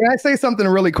diet. Can I say something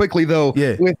really quickly though?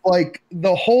 Yeah. With like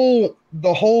the whole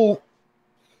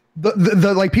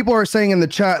the like people are saying in the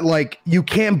chat, like you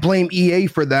can't blame EA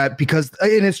for that because,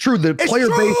 and it's true, the player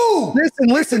base.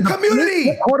 Listen, the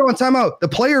community. Hold on, time out. The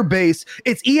player base,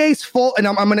 it's EA's fault, and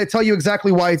I'm going to tell you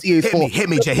exactly why it's EA's fault. Hit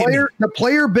me, Jay. The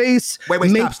player base.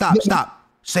 Wait, stop.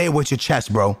 Say it with your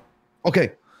chest, bro.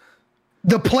 Okay.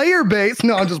 The player base,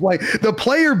 no, I'm just like, the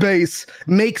player base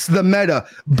makes the meta,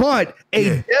 but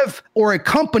a dev or a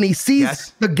company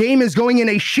sees the game is going in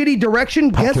a shitty direction.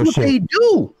 Guess what they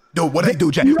do? Dude, what do they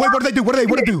do, Jay? Wait, what do they do? What do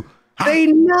they do? Huh? They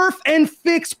nerf and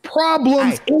fix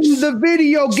problems in the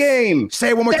video game. Say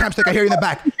it one more time so I can hear you in the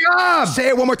back. Say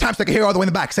it one more time so I can hear all the way in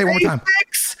the back. Say it one more time.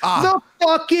 Fix the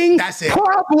fucking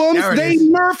problems. They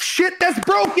nerf shit that's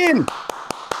broken.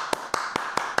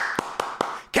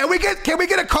 Can we get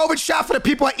a COVID shot for the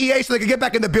people at EA so they can get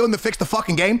back in the building to fix the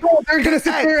fucking game? Bro, they're gonna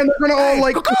sit there and they're gonna all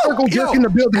like circle jerk in the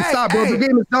building. Stop, bro. The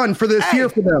game is done for this year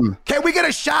for them. Can we get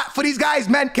a shot for these guys,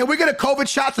 man? Can we get a COVID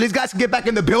shot so these guys can get back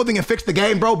in the building and fix the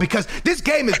game, bro? Because this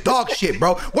game is dog shit,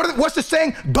 bro. What's the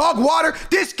saying? Dog water.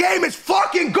 This game is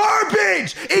fucking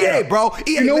garbage. EA, bro.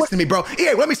 EA, listen to me, bro.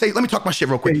 EA, let me talk my shit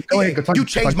real quick. You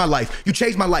changed my life. You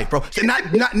changed my life, bro. So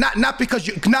not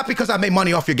because I made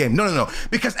money off your game. No.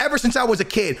 Because ever since I was a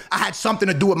kid, I had something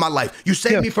to do with my life. You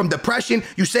saved me from depression.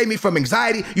 You saved me from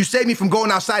anxiety. You saved me from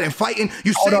going outside and fighting.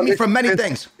 You saved me from many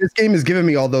things. This game is giving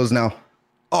me all those now.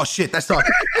 Oh, shit, that's all.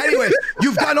 Anyways,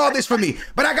 you've done all this for me.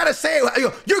 But I gotta say,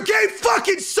 your game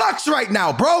fucking sucks right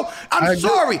now, bro. I'm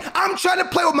sorry. I'm trying to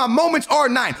play with my Moments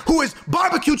R9, who is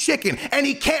barbecue chicken, and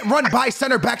he can't run by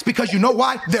center backs because you know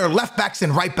why? They're left backs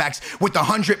and right backs with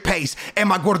 100 pace. And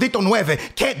my Gordito Nueve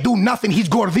can't do nothing. He's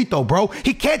Gordito, bro.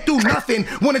 He can't do nothing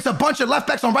when it's a bunch of left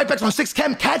backs on right backs on 6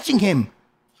 chem catching him.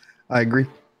 I agree.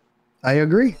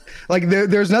 Like,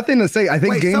 there's nothing to say. I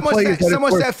think gameplay is...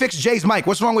 Someone said fix Jay's mic.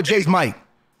 What's wrong with Jay's mic?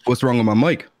 What's wrong with my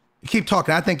mic? Keep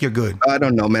talking. I think you're good. I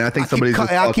don't know, man. I think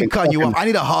I'll keep cutting you off. I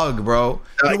need a hug, bro.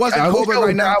 It wasn't COVID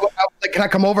right now. Can I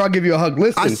come over? I'll give you a hug.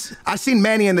 Listen. I seen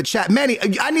Manny in the chat. Manny,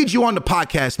 I need you on the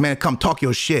podcast, man. Come talk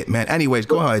your shit, man. Anyways,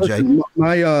 go ahead, Jay.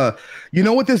 You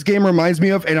know what this game reminds me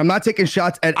of? And I'm not taking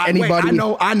shots at anybody.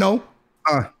 I know.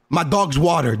 My dog's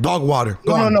water. Dog water.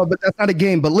 No, but that's not a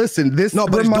game. But listen, this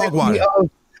but it's dog water.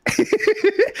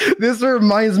 This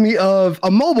reminds me of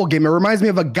a mobile game. It reminds me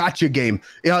of a gacha game.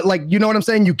 Like, you know what I'm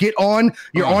saying? You get on,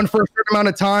 you're on for a certain amount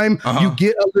of time. You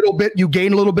get a little bit, you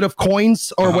gain a little bit of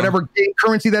coins or whatever game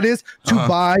currency that is to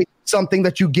buy something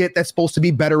that you get that's supposed to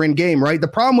be better in game, right? The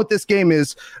problem with this game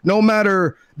is no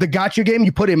matter the gacha game,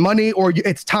 you put in money or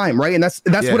it's time, right? And that's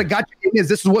what a gacha game is.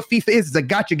 This is what FIFA is. It's a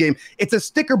gacha game. It's a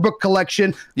sticker book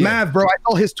collection. Mav, bro, I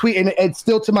saw his tweet and it's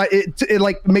still it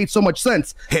like made so much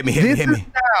sense. Hit me. This is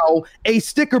now a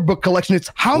sticker book collection. It's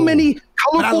how many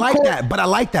colorful cards. But I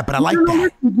like that.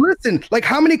 Listen, like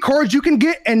how many cards you can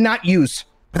get and not use.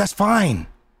 But that's fine.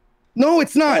 No,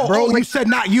 it's not, bro. Like, you said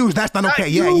not used. That's not okay.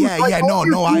 Yeah.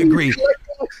 No, I agree.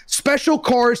 Special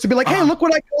cards to be like, hey, look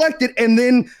what I collected, and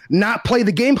then not play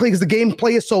the gameplay because the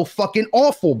gameplay is so fucking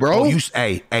awful, bro. You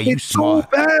smart. So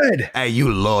bad. Hey,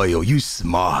 you loyal. You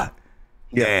smart.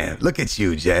 Yeah. Look at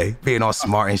you, Jay, being all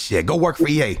smart and shit. Go work for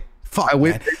EA. Fuck,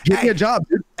 man. Give me a job,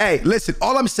 dude. Hey, listen.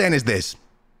 All I'm saying is this: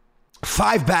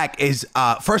 5-back is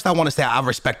first. I want to say I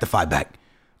respect the 5-back.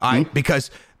 All right, because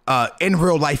in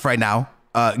real life right now,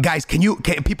 guys, can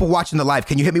people watching the live,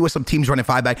 can you hit me with some teams running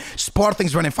 5-back?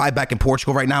 Sporting's running 5-back in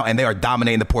Portugal right now, and they are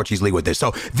dominating the Portuguese league with this.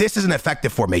 So this is an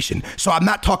effective formation. So I'm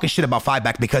not talking shit about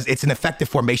 5-back because it's an effective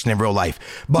formation in real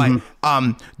life. But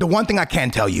the one thing I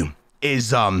can tell you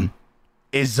is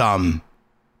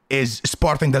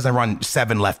Sporting doesn't run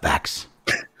 7 left backs.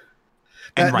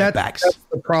 And right backs. That's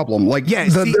the problem. Like, yeah,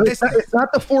 it's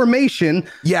not the formation.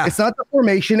 Yeah, it's not the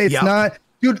formation. It's not,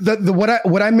 dude.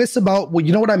 What I miss about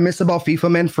what I miss about FIFA,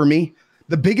 man. For me,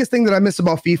 the biggest thing that I miss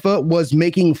about FIFA was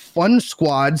making fun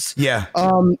squads. Yeah.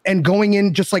 And going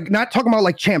in just like not talking about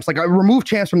like champs. Like I removed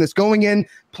champs from this. Going in,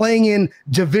 playing in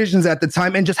divisions at the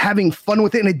time, and just having fun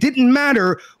with it. And it didn't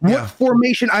matter what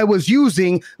formation I was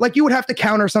using. Like you would have to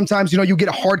counter sometimes. You get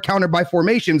a hard counter by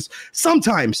formations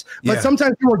sometimes, but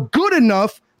sometimes you were good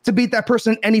enough to beat that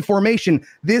person in any formation.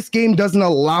 This game doesn't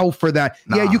allow for that.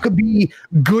 Nah. Yeah, you could be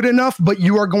good enough, but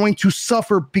you are going to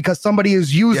suffer because somebody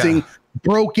is using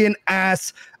broken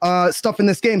ass stuff in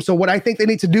this game. So what I think they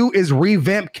need to do is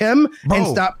revamp Chem and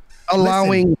stop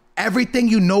allowing. Listen, everything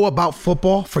you know about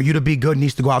football for you to be good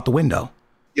needs to go out the window.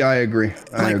 Yeah, I agree.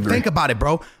 I agree. Think about it,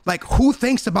 bro. Like, who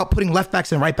thinks about putting left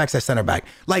backs and right backs at center back?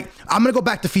 Like, I'm gonna go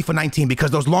back to FIFA 19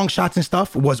 because those long shots and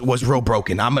stuff was real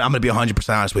broken. I'm gonna be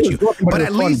 100% honest with you. But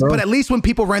at least when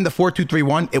people ran the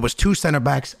 4-2-3-1, it was 2 center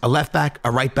backs, a left back,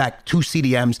 a right back, 2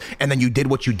 CDMs, and then you did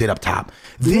what you did up top.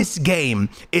 This game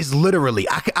is literally,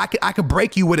 I could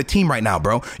break you with a team right now,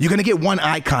 bro. You're gonna get one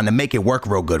icon to make it work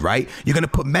real good, right? You're gonna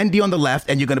put Mendy on the left,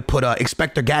 and you're gonna put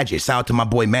Inspector Gadget. Shout out to my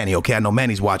boy Manny. Okay, I know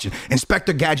Manny's watching.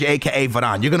 Inspector Gadget, aka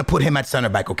Varane. You're gonna put him at center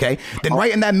back, okay? Then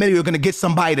right in that middle, you're gonna get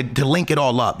somebody to link it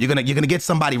all up. You're gonna get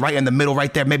somebody right in the middle,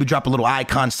 right there. Maybe drop a little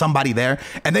icon, somebody there,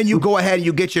 and then you go ahead and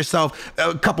you get yourself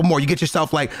a couple more. You get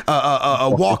yourself like a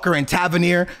Walker and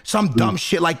Tavernier, some dumb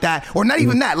shit like that, or not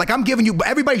even that. Like I'm giving you,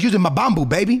 everybody's using Mabambu,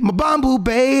 baby. Mabambu,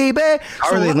 baby.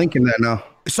 How are they linking that now?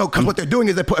 So, because what they're doing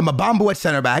is they're putting Mabambu at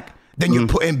center back. Then you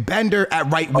put in Bender at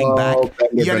right wing back.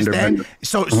 You understand? Bender.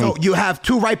 So you have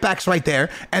 2 right backs right there,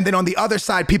 and then on the other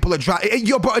side, people are dropping.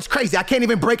 Yo, bro, it's crazy. I can't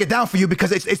even break it down for you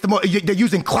because it's the more they're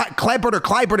using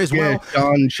Kleibert as well.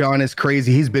 Sean is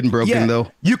crazy. He's been broken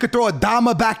though. You could throw a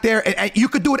Dama back there, and you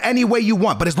could do it any way you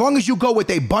want. But as long as you go with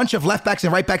a bunch of left backs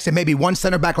and right backs, and maybe one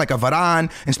center back like a Varane,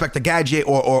 Inspector Gadget,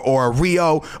 or a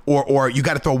Rio, or you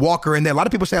got to throw Walker in there. A lot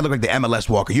of people say I look like the MLS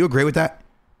Walker. You agree with that?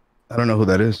 I don't know who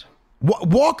that is.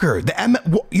 Walker,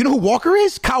 you know who Walker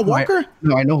is? Kyle Walker?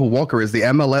 No, I know who Walker is. The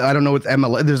MLS. I don't know what's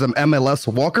MLS. There's an MLS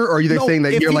Walker, or are you saying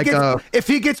that you're like if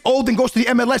he gets old and goes to the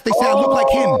MLS, they say I look like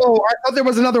him. Oh, I thought there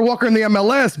was another Walker in the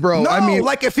MLS, bro. No, I mean,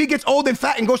 like if he gets old and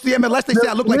fat and goes to the MLS, they say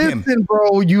I look like him. Listen,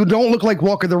 bro, you don't look like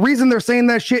Walker. The reason they're saying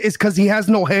that shit is because he has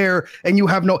no hair and you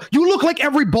have no. You look like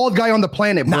every bald guy on the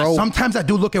planet, bro. Nah, sometimes I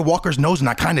do look at Walker's nose and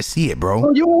I kind of see it,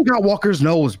 bro. You don't got Walker's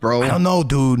nose, bro. I don't know,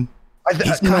 dude.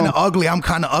 He's kind of ugly. I'm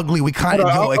kind of ugly. We kind of.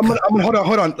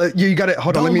 Hold on. You got it.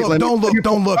 Hold on. Don't look,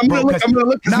 bro. I'm gonna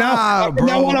look. Nah, bro.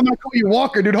 Now I'm gonna call you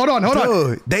Walker, dude. Hold on.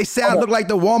 Dude, they say I look like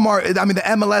the Walmart. I mean, the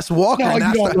MLS Walker. No,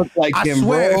 you don't look like him,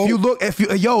 bro. I swear, if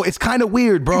you, yo, it's kind of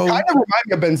weird, bro. You kind of remind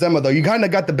me of Benzema, though. You kind of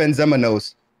got the Benzema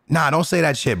nose. Nah, don't say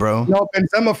that shit, bro. No,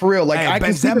 Benzema for real. Like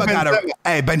Benzema got a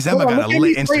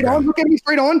lit Instagram. Look at me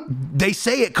straight on. They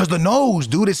say it because the nose,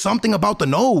 dude. It's something about the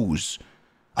nose.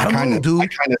 I don't know, dude. I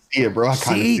kind of see it, bro. I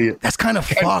kind of see it. That's kind of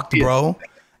fucked, bro.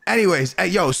 Anyways,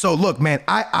 yo, so look, man,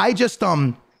 I just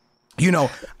I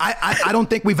don't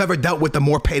think we've ever dealt with a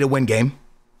more pay to win game.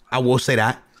 I will say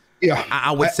that. Yeah,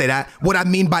 I would say that. What I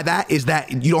mean by that is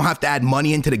that you don't have to add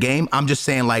money into the game. I'm just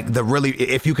saying, like,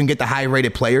 if you can get the high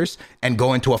rated players and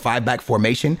go into a 5-back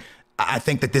formation, I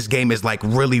think that this game is like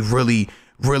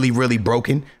really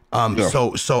broken.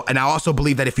 So, and I also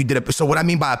believe that if you did it, so what I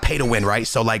mean by a pay to win, right?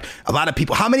 So like a lot of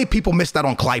people, how many people missed out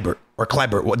on Kleibert,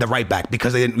 the right back,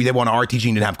 because they want an RTG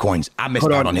and didn't have coins? I missed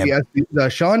out on him.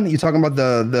 Sean, you talking about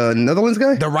the Netherlands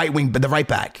guy? The right wing, but the right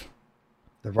back.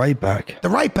 The right back. The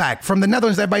right back from the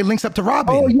Netherlands. Everybody links up to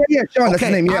Robin. Oh yeah, Sean. That's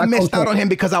his name. Yeah, I missed out on him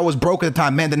because I was broke at the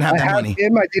time. Man, didn't have that money.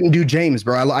 I didn't do James,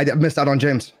 bro. I missed out on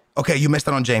James. Okay, you missed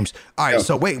out on James. All right,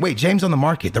 so wait, James on the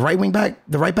market. The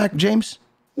right back, James.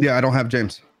 Yeah, I don't have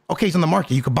James. Okay, he's on the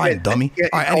market. You could buy it, dummy.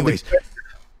 All right, anyways.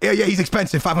 Yeah, he's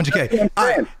expensive, 500K. All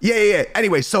right, yeah.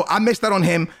 Anyway, so I missed out on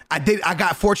him. I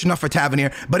got fortunate enough for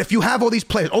Tavernier. But if you have all these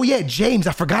players, James,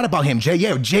 I forgot about him.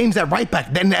 James at right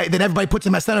back. Then everybody puts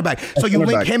him at center back. So you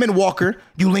link him and Walker.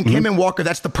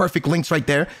 That's the perfect links right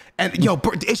there. And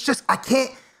it's just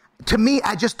to me,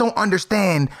 I just don't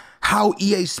understand how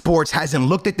EA Sports hasn't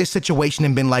looked at this situation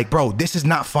and been like, bro, this is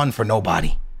not fun for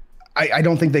nobody. I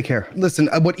don't think they care. Listen,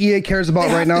 what EA cares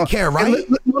about right now. Care, right?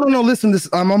 No. Listen,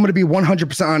 I'm going to be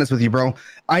 100% honest with you, bro.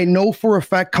 I know for a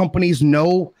fact companies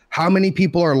know how many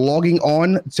people are logging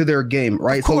on to their game,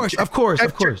 right? Of course.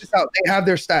 Check this out. They have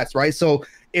their stats, right? So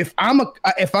if I'm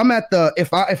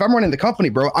running the company,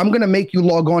 bro, I'm going to make you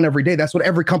log on every day. That's what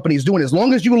every company is doing. As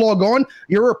long as you log on,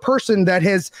 you're a person that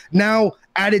has now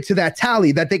added to that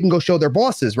tally that they can go show their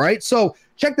bosses, right? So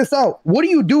check this out. What do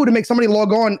you do to make somebody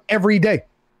log on every day?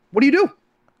 What do you do?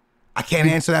 I can't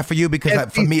answer that for you because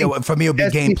for me it'll be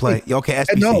SBC. Gameplay. Okay,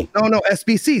 SBC. No,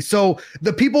 SBC. So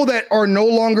the people that are no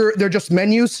longer, they're just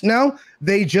menus now.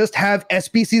 They just have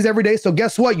SBCs every day. So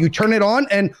guess what? You turn it on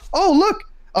and, oh, look,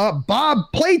 Bob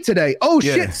played today. Oh,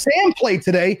 shit, Sam played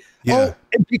today. Yeah. Oh,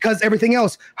 because everything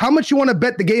else. How much you want to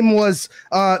bet the game was,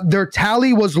 their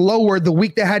tally was lower the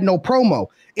week they had no promo?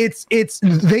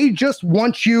 They just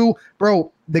want you,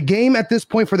 bro. The game at this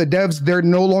point for the devs, they're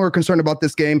no longer concerned about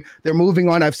this game. They're moving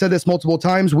on. I've said this multiple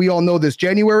times. We all know this.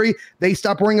 January, they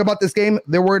stopped worrying about this game.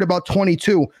 They're worried about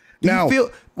 22. Do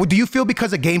you feel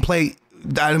because of gameplay?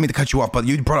 I don't mean to cut you off, but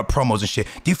you brought up promos and shit.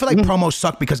 Do you feel like promos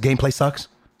suck because gameplay sucks?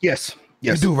 Yes.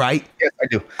 You do, right? Yes, I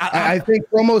do. I think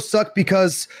promos suck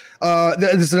because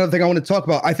this is another thing I want to talk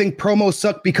about. I think promos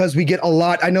suck because we get a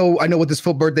lot. I know with this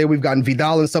full birthday, we've gotten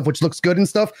Vidal and stuff, which looks good and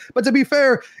stuff. But to be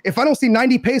fair, if I don't see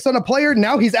 90 pace on a player,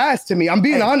 now he's ass to me. I'm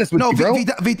being honest with you, bro.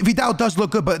 Vidal does look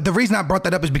good, but the reason I brought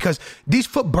that up is because these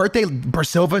foot birthday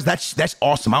Brasilvas, that's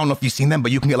awesome. I don't know if you've seen them,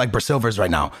 but you can get like Brasilvas right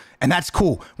now. And that's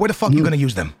cool. Where the fuck are you going to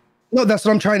use them? No, that's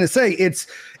what I'm trying to say. It's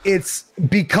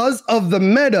because of the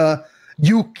meta.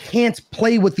 You can't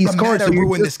play with these cards. So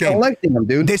ruined this game. Collecting them,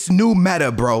 dude. This new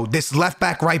meta, bro. This left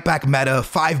back, right back meta,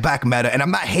 5-back meta. And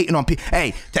I'm not hating on people.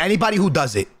 Hey, to anybody who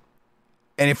does it,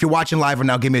 and if you're watching live right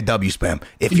now, give me a W spam.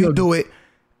 If you do it,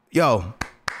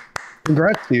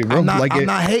 congrats to you, bro. I'm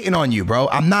not hating on you, bro.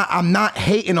 I'm not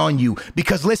hating on you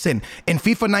because listen, in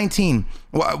FIFA 19,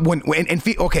 in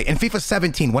FIFA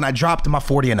 17, when I dropped my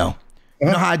 40-0, you know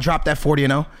how I dropped that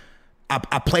 40-0?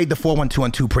 I played the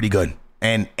 4-1-2-1-2 pretty good.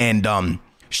 And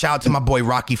shout out to my boy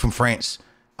Rocky from France.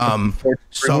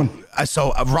 So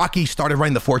Rocky started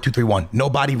running the 4-2-3-1.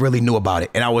 Nobody really knew about it,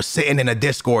 and I was sitting in a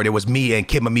Discord. It was me and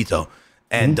Kid Mamito,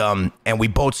 and we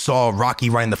both saw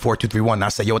Rocky running the 4-2-3-1. And I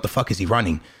said, "Yo, what the fuck is he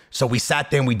running?" So we sat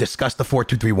there and we discussed the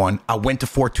 4-2-3-1. I went to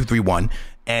 4-2-3-1,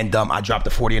 and I dropped the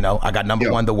 40-0. I got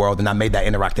number one in the world, and I made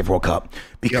that interactive World Cup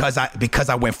because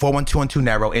I went 4-1-2-1-2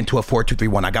 narrow into a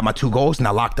 4-2-3-1. I got my 2 goals, and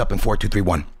I locked up in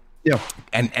 4-2-3-1. Yeah.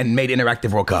 And made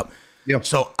interactive World Cup. Yeah.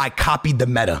 So I copied the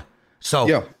meta.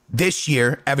 So this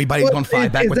year, everybody's going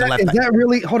 5-back with the left back. Is that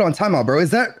really, hold on, time out, bro. I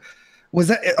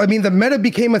mean, the meta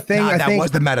became a thing. That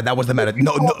was the meta.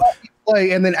 No.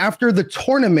 Play, and then after the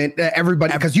tournament,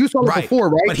 everybody, because you saw it before,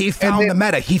 right? But he found the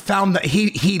meta.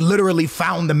 He literally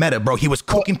found the meta, bro. He was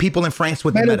cooking people in France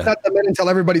with the meta. Not the meta until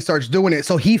everybody starts doing it.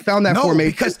 So he found that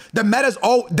formation. Because the meta's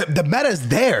the meta's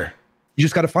there. You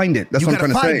just got to find it. That's what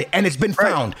I'm trying to say. And it's been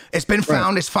found. It's been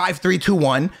found. It's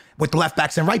 5-3-2-1 with the left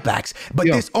backs and right backs. But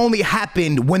this only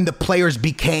happened when the players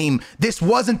became. This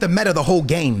wasn't the meta the whole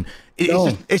game.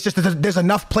 It's just that there's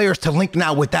enough players to link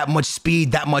now with that much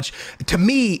speed, that much. To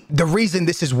me, the reason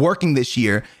this is working this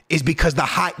year is because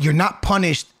you're not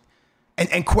punished.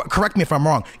 And correct me if I'm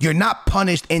wrong. You're not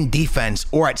punished in defense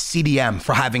or at CDM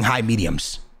for having high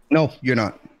mediums. No, you're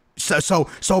not. So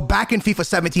back in FIFA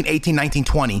 17, 18, 19,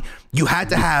 20, you had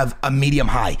to have a medium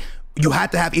high. You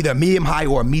had to have either a medium high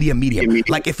or a medium.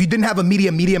 Like if you didn't have a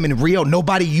medium in Rio,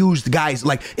 nobody used guys.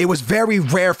 Like it was very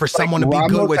rare for someone to be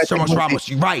good with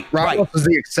Ramos. Right. Ramos was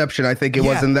the exception. I think it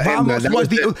was in the Ramos was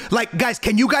the like guys.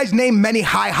 Can you guys name many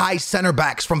high center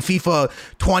backs from FIFA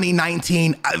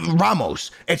 2019?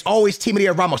 Ramos. It's always Team of the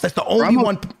Year Ramos. That's the only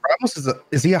one. Ramos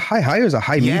is he a high or is a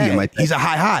high medium? I think he's a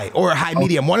high or a high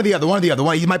medium. One or the other.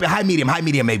 He might be high medium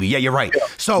maybe. Yeah, you're right. Yeah.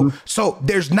 So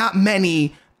there's not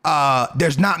many. High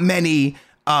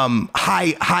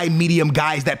medium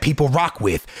guys that people rock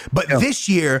with. But this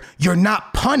year, you're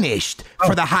not punished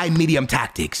for the high medium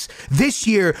tactics. This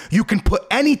year, you can put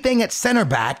anything at center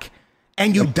back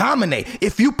and you dominate.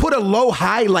 If you put a low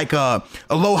high, like a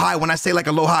low high, when I say like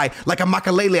a low high, like a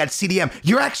Makalele at CDM,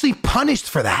 you're actually punished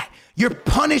for that. You're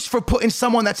punished for putting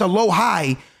someone that's a low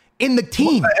high in the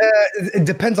team. It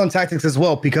depends on tactics as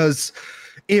well, because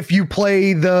if you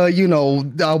play the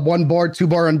 1 bar, 2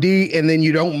 bar on D, and then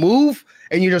you don't move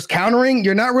and you're just countering,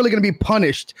 you're not really going to be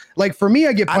punished. Like for me,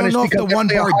 I get punished. I don't know if the 1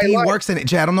 bar D works in it,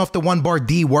 Jay. I don't know if the 1 bar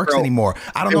D works anymore.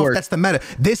 I don't know if that's the meta.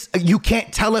 You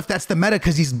can't tell if that's the meta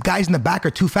because these guys in the back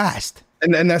are too fast.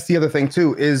 And that's the other thing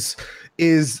too, is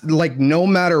is like no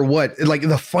matter what, like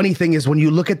the funny thing is when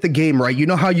you look at the game, right? You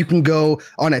know how you can go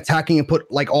on attacking and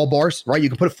put like all bars, right? You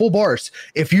can put full bars.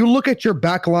 If you look at your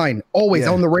back line, always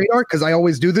on the radar, because I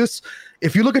always do this.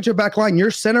 If you look at your back line,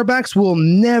 your center backs will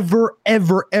never,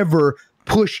 ever, ever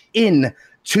push in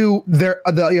to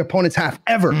the opponent's half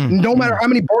ever, no matter how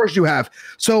many bars you have.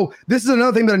 So this is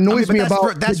another thing that annoys me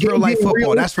about that's real life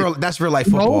football. That's real life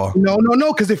football. No.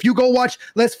 Because if you go watch,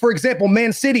 for example,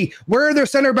 Man City, where are their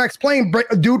center backs playing,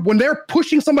 dude? When they're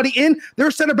pushing somebody in, their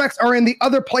center backs are in the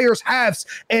other players' halves,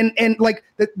 and like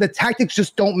the tactics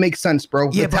just don't make sense,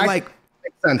 bro. Yeah, but like,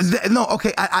 no,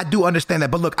 okay, I do understand that,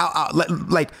 but look,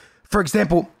 like for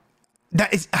example.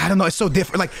 That is, I don't know, it's so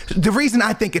different. Like, the reason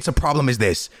I think it's a problem is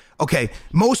this. Okay,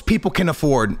 most people can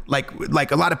afford, like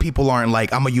a lot of people aren't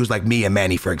like, I'm gonna use like me and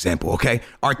Manny, for example, okay?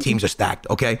 Our teams are stacked,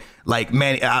 okay? Like,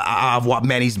 Manny, I've watched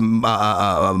Manny's Manny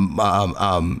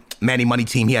Money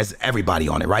team, he has everybody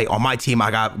on it, right? On my team,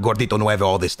 I got Gordito Nueve,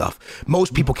 all this stuff.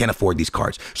 Most people can't afford these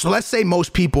cards. So let's say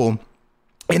most people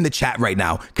in the chat right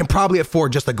now can probably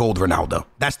afford just a gold Ronaldo.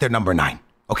 That's their number 9,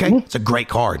 okay? It's a great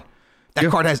card. That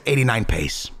card has 89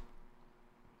 pace.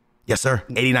 Yes, sir.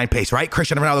 89 pace, right?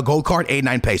 Cristiano Ronaldo gold card,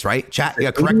 89 pace, right? Chat,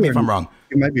 yeah, correct me if I'm wrong.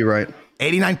 You might be right.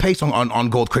 89 pace on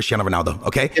gold Cristiano Ronaldo,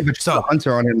 okay? Yeah, but so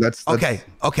Hunter on him, that's okay.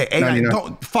 89,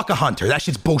 don't fuck a Hunter. That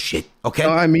shit's bullshit, okay?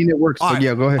 I mean, it works, so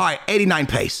yeah, go ahead. All right, 89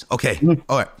 pace, okay.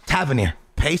 All right, Tavernier,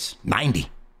 pace, 90.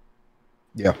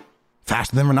 Yeah.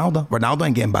 Faster than Ronaldo. Ronaldo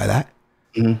ain't getting by that.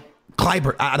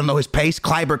 Kleibert, I don't know his pace.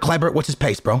 Kleibert, what's his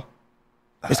pace, bro?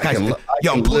 This guy's pull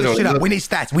this shit up. We need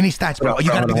stats, bro. You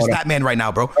gotta be the stat man right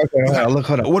now, bro. Okay,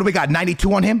 hold on. What do we got?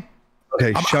 92 on him?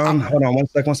 Okay, Sean, hold on one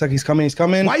sec. He's coming.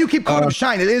 Why you keep calling him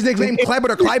Shine? Is his name Kleibert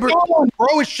or Kleibert?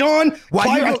 Bro, it's Sean.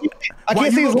 Why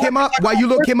you look him up?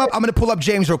 I'm gonna pull up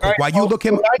James real quick. Why you look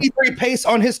him up? 93 pace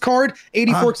on his card,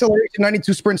 84 acceleration,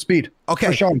 92 sprint speed.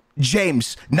 Okay,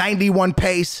 James, 91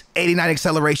 pace, 89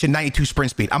 acceleration, 92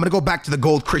 sprint speed. I'm gonna go back to the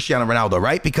gold Cristiano Ronaldo,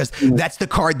 right? Because that's the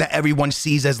card that everyone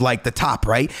sees as like the top,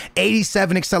 right?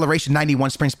 87 acceleration, 91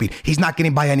 sprint speed. He's not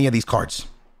getting by any of these cards.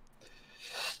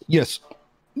 Yes.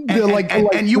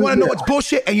 And you want to know what's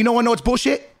bullshit? And you know what know what's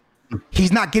bullshit?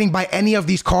 He's not getting by any of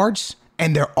these cards,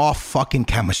 and they're off fucking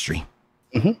chemistry.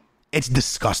 It's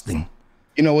disgusting.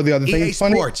 You know what the other thing is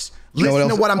funny? Sports. Listen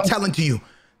to what I'm telling to you.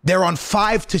 They're on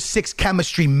 5 to 6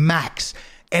 chemistry max,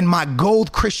 and my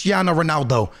gold Cristiano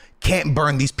Ronaldo can't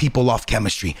burn these people off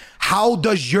chemistry. How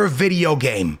does your video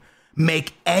game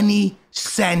make any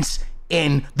sense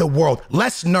in the world?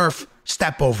 Let's nerf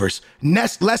stepovers.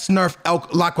 Let's nerf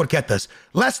La Corquetas.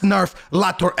 Let's nerf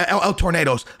El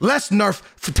Tornadoes. Let's nerf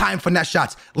time finesse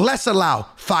shots. Let's allow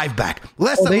 5-back. They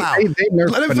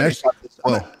nerf finesse shots as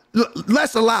well.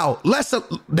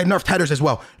 They nerfed headers as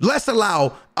well. Let's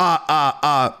allow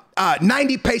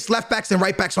 90 pace left backs and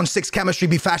right backs on 6 chemistry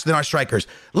be faster than our strikers.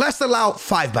 Let's allow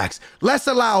 5-backs. Let's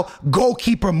allow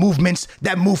goalkeeper movements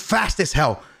that move fast as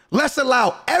hell. Let's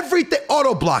allow everything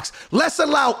auto blocks. Let's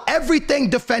allow everything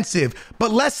defensive, but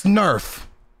let's nerf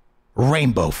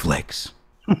rainbow flicks.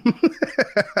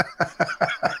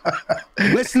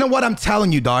 Listen to what I'm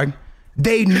telling you, dog.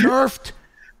 They nerfed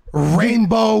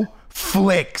rainbow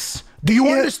flicks. Do you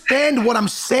understand what I'm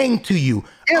saying to you?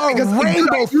 Yeah, because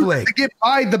rainbow flick to get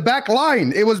by the back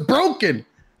line. It was broken.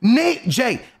 Nate,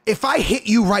 Jay, if I hit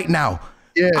you right now,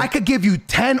 I could give you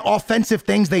 10 offensive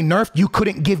things they nerfed. You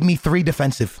couldn't give me 3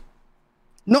 defensive.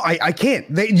 No, I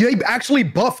can't. They actually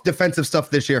buffed defensive stuff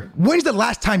this year. When's the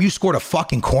last time you scored a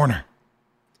fucking corner?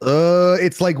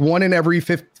 It's like 1 in every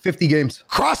 50 games.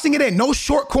 Crossing it in, no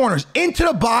short corners, into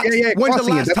the box. Yeah, when's the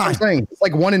last time? What I'm saying. It's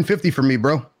like 1 in 50 for me,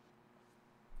 bro.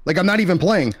 Like, I'm not even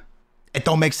playing. It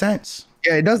don't make sense.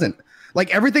 Yeah, it doesn't. Like,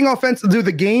 everything offensive, dude,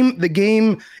 the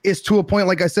game is to a point,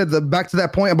 like I said, back to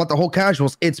that point about the whole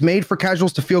casuals. It's made for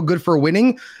casuals to feel good for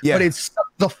winning, but it's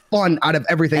the fun out of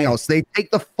everything else. They take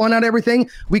the fun out of everything.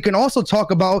 We can also talk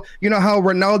about, how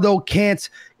Ronaldo can't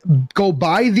go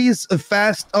by these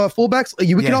fast fullbacks.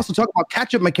 We can also talk about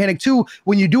catch-up mechanic, too,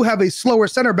 when you do have a slower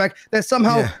center back that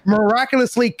somehow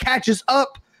miraculously catches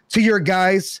up to your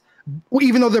guys,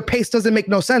 even though their pace doesn't make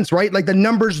no sense, right? Like, the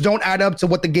numbers don't add up to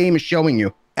what the game is showing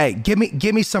you. Hey, give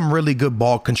me some really good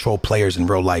ball control players in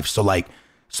real life. So like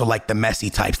the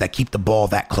Messi types that keep the ball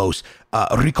that close.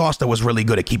 Rui Costa was really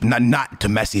good at keeping not to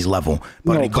Messi's level,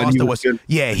 but Rui Costa was good.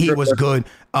 Yeah, he was good.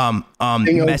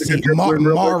 Messi,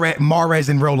 Mahrez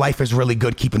in real life is really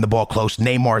good keeping the ball close.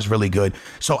 Neymar is really good.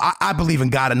 So I believe in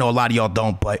God. I know a lot of y'all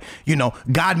don't, but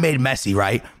God made Messi,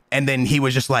 right? And then he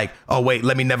was just like, oh wait,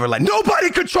 let me never let nobody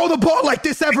control the ball like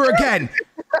this ever again.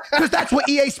 Because that's what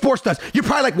EA Sports does. You're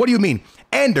probably like, what do you mean?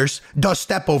 Anders does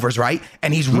step-overs, right?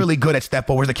 And he's really good at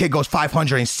step-overs. The kid goes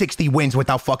 560 wins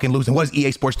without fucking losing. What does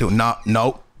EA Sports do? No.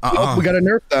 Nope, we got to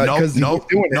nerf that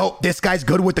because This guy's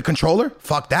good with the controller?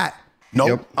 Fuck that.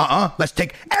 Nope. Let's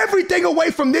take everything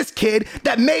away from this kid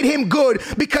that made him good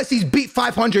because he's beat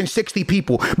 560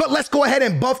 people. But let's go ahead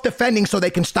and buff defending so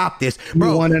they can stop this.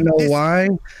 Bro, you want to know why?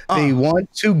 They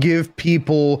want to give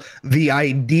people the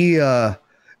idea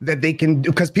that they can do,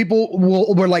 because people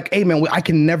were like, hey man, I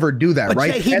can never do that,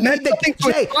 right?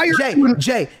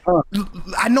 Jay,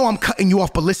 I know I'm cutting you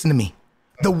off, but listen to me.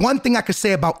 The one thing I could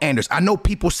say about Anders, I know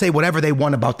people say whatever they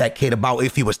want about that kid, about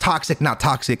if he was toxic, not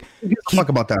toxic. Talk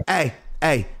about that.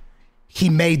 Hey, he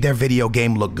made their video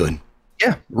game look good.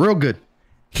 Yeah, real good.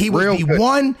 He was the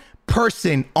one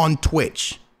person on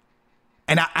Twitch,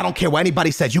 and I don't care what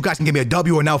anybody says. You guys can give me a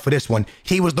W or an L for this one.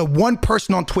 He was the one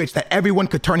person on Twitch that everyone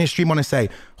could turn his stream on and say,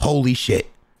 holy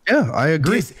shit. Yeah, I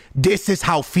agree. This is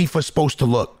how FIFA's supposed to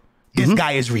look. This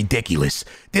guy is ridiculous.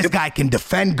 This guy can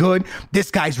defend good. This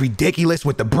guy's ridiculous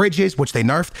with the bridges, which they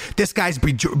nerfed. This guy's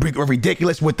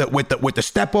ridiculous with the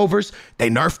stepovers. They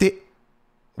nerfed it.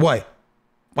 What?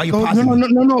 Why are you pausing?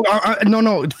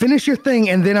 No. Finish your thing,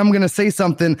 and then I'm gonna say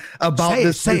something about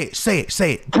this. Say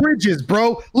it. Bridges,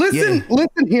 bro. Listen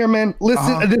here, man.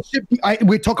 Listen. This shit,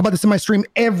 we talk about this in my stream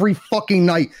every fucking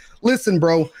night. Listen,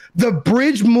 bro. The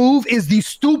bridge move is the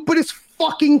stupidest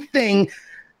fucking thing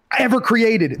ever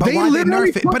created. But why they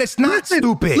nerf it? But it's not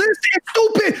stupid. Listen, it's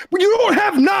stupid. You don't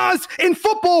have Nas in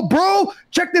football, bro.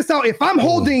 Check this out. If I'm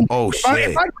holding,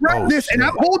 if I grab this and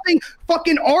I'm holding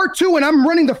fucking R2 and I'm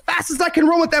running the fastest I can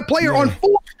run with that player on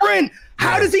full sprint,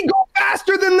 how does he go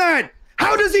faster than that?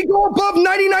 How does he go above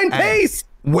 99 pace?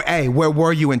 Where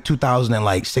were you in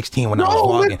 2016 when I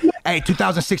was vlogging? Hey,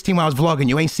 2016 when I was vlogging,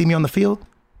 you ain't see me on the field?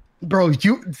 Bro,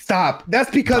 you stop. That's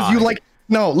because you like.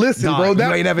 No, listen, bro. You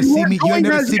ain't never see me. You ain't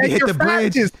never see me hit the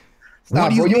bridge. What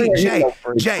do you mean, Jay?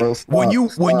 When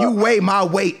you weigh my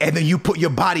weight and then you put your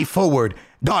body forward,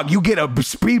 dog, you get a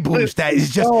speed boost that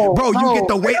is just, bro. You get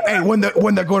the weight. Hey, when the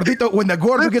gordito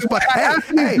gets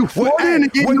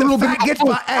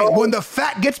when the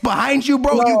fat gets behind you,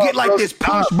 bro, you get like this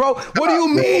push, bro. What do you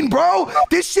mean, bro?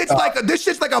 This shit's like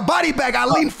a body bag. I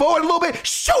lean forward a little bit,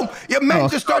 shoom, your man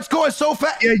just starts going so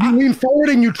fast. Yeah, you lean forward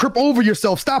and you trip over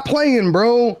yourself. Stop playing,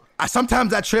 bro.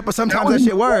 Sometimes I trip, but sometimes that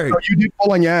shit works. You did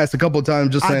fall on your ass a couple of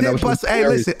times. Just saying.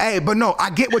 But no,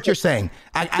 I get what you're saying.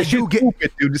 I do get.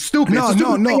 Stupid, dude. It's stupid. No.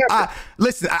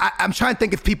 Listen, I'm trying to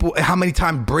think of people, how many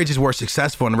times bridges were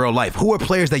successful in real life. Who are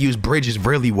players that use bridges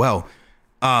really well?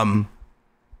 Damn,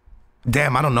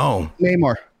 I don't know.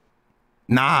 Neymar.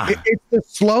 Nah. It's the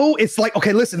slow. It's like,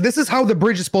 okay, listen, this is how the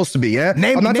bridge is supposed to be, yeah?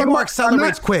 Neymar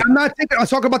accelerates quick. I'm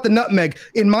talking about the nutmeg.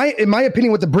 In my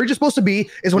opinion, what the bridge is supposed to be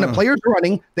is when a player's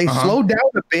running, they slow down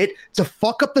a bit to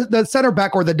fuck up the center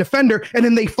back or the defender, and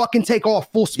then they fucking take off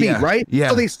full speed, right? Yeah.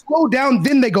 So they slow down,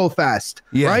 then they go fast,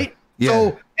 right? Yeah.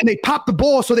 So, and they pop the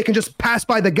ball so they can just pass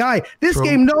by the guy. This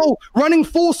game, no, running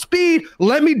full speed.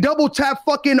 Let me double tap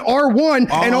fucking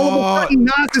R1 and all of a sudden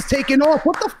Nas is taking off.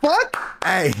 What the fuck?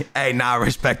 Hey, nah, I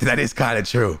respect it. That is kind of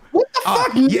true. What the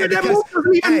fuck? Yeah, that move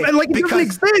doesn't even, it doesn't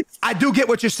exist. I do get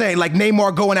what you're saying. Like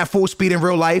Neymar going at full speed in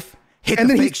real life. Hit and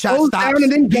the then fake shot, stops.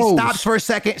 And then he stops for a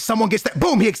second. Someone gets that.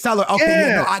 Boom, he accelerates.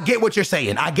 Okay, I get what you're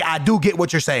saying. I do get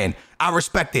what you're saying. I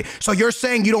respect it. So you're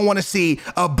saying you don't want to see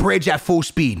a bridge at full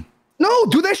speed? No,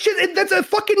 dude, that shit, that's a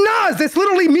fucking Nas. That's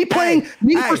literally me playing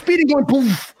Need for Speed and going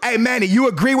poof. Hey, Manny, you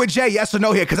agree with Jay? Yes or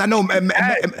no here? Because I know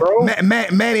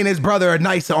Manny and his brother are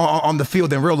nice on the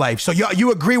field in real life. So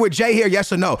you agree with Jay here?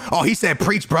 Yes or no? Oh, he said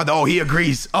preach, brother. Oh, he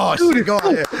agrees. Oh, dude, shit, go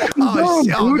on.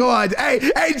 Go on.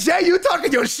 Hey, Jay, you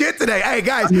talking your shit today. Hey,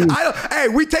 guys,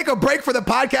 we take a break for the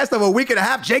podcast of a week and a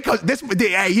half. Jay,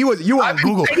 you on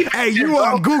Google. Hey, you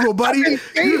on Google, buddy.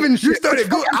 You started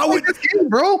Google.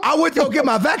 I went to go get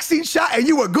my vaccine shot and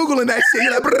you were Googling that shit.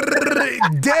 You're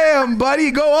like, damn, buddy,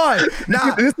 go on.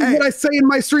 Now, this is what I say in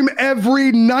my stream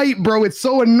every night, bro. It's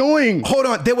so annoying. Hold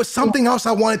on. There was something else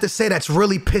I wanted to say that's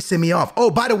really pissing me off. Oh,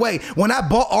 by the way, when I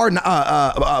bought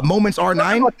Moments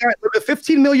R9,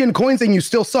 15 million coins and you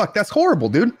still suck. That's horrible,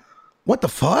 dude. What the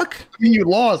fuck? I mean, you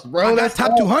lost, bro. That's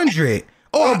top 200.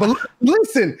 Oh, but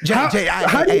listen, how do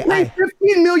you pay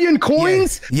 15 million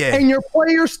coins and your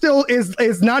player still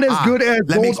is not as good as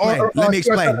Let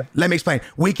me explain.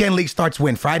 Weekend league starts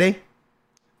when? Friday?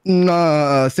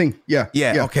 Yeah.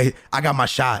 Okay. I got my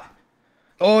shot.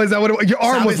 Oh, is that what it was? Your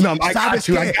arm was numb. I got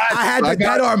you. I had the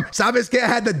dead arm. Sabitz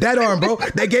had the dead arm, bro.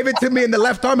 They gave it to me in the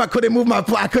left arm. I couldn't move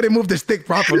the stick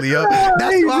properly, yo.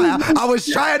 That's why I was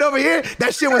trying over here.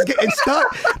 That shit was getting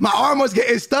stuck. My arm was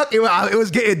getting stuck. It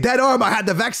was getting dead arm. I had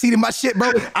the vaccine in my shit,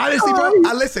 bro. Honestly, bro,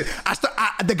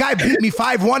 the guy beat me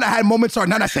 5-1. I had moments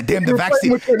R9. I said, damn, the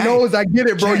vaccine. With your nose, I get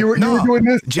it, bro. You were doing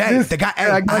this. Jay, the guy,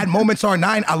 I had moments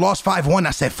R9. I lost 5-1.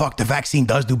 I said, fuck, the vaccine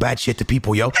does do bad shit to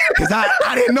people, yo. Because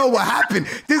I didn't know what happened.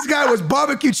 This guy was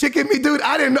barbecue chicken me, dude.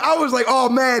 I didn't know. I was like, oh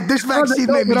man, this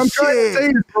vaccine made me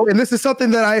shit. And this is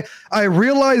something that I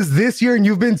realized this year, and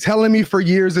you've been telling me for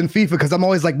years in FIFA, because I'm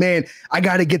always like, man, I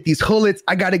got to get these hullets.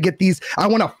 I got to get these. I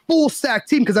want a full stack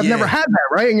team because I've never had that,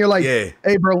 right? And you're like,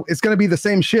 hey, bro, it's going to be the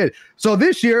same shit. So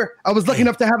this year, I was lucky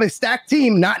enough to have a stacked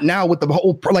team, not now with the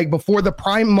whole, like before the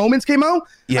prime moments came out.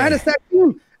 I had a stacked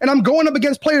team, and I'm going up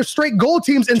against players, straight goal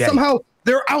teams, and somehow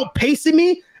they're outpacing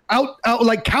me. Out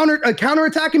like counter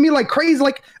attacking me like crazy.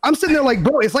 Like I'm sitting there like,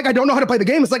 bro, it's like I don't know how to play the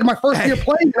game. It's like my first year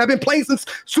playing, and I've been playing since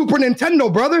Super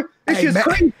Nintendo, brother. It's just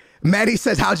crazy. Manny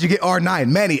says, how'd you get R9?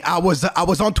 Manny, I was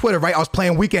on Twitter, right? I was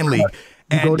playing Weekend League,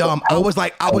 and I was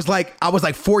like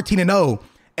 14-0.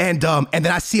 And then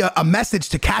I see a message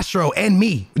to Castro and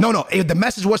me. No, the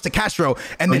message was to Castro,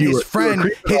 and then his friend.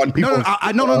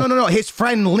 His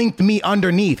friend linked me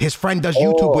underneath. His friend does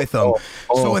YouTube with him.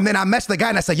 So and then I messaged the guy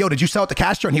and I said, "Yo, did you sell it to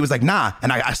Castro?" And he was like, "Nah."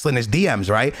 And I slid in his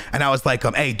DMs, right? And I was like,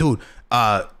 "Hey, dude,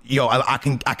 I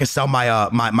can sell my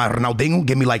Ronaldinho.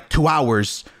 Give me like 2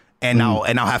 hours." And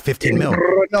I'll have 15 mil.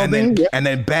 And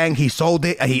then bang, he sold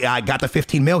it. I got the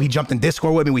 15 mil. He jumped in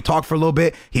Discord with me. We talked for a little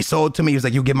bit. He sold it to me. He was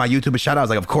like, "You give my YouTube a shout out." I was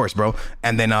like, "Of course, bro."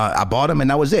 And then I bought him, and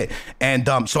that was it. And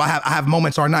so I have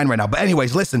moments R9 right now. But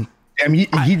anyways, listen. Damn,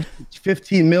 he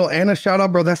 15 mil and a shout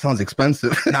out, bro. That sounds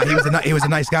expensive. Nah, he was a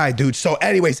nice guy, dude. So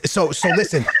anyways, so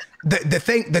listen.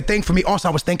 The thing for me also,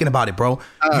 I was thinking about it, bro.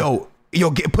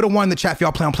 Put a 1 in the chat if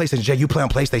y'all play on PlayStation. Jay, you play on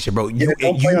PlayStation, bro.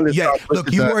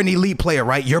 Look, you were an elite player,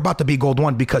 right? You're about to be gold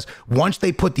 1 because once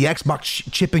they put the Xbox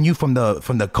chip in you from the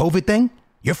COVID thing,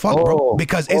 you're fucked, bro.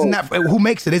 Because isn't that who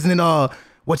makes it? Isn't it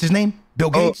what's his name? Bill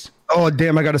Gates. Oh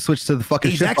damn! I got to switch to the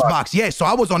fucking. He's Xbox. Yeah, so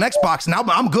I was on Xbox, and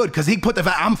I'm good because he put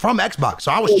I'm from Xbox,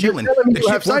 so I was chilling. The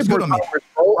shit works good on me.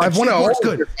 I've won it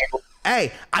good.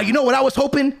 Hey, you know what I was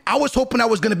hoping? I was hoping I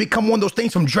was gonna become one of those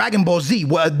things from Dragon Ball Z.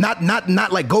 Well, not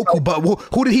like Goku, but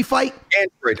who did he fight?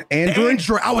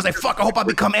 Android. I was like, fuck. I hope I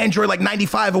become Android like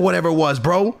 95 or whatever it was,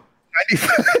 bro.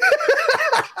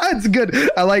 That's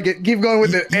good. I like it. Keep going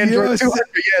with it. Android 200.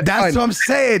 Yeah, that's what I'm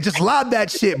saying. Just lob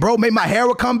that shit, bro. Maybe my hair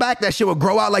would come back. That shit would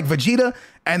grow out like Vegeta,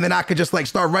 and then I could just like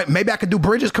start right. Maybe I could do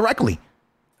bridges correctly.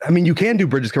 I mean, you can do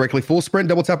bridges correctly. Full sprint,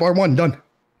 double tap R1, done.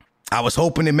 I was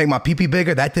hoping to make my pee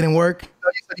bigger. That didn't work. No,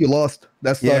 you said you lost.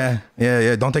 That's yeah.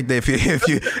 Don't take that if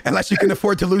you unless you can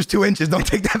afford to lose 2 inches. Don't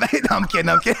take that. No, I'm kidding.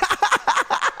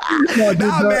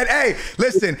 Nah, man. Hey,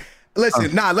 listen.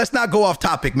 Nah, let's not go off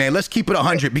topic, man. Let's keep it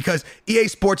 100 because EA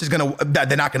Sports is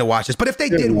they're not gonna watch this. But if they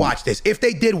did watch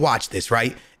this,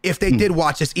 right? If they did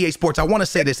watch this, EA Sports, I want to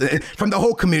say this from the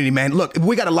whole community, man. Look,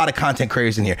 we got a lot of content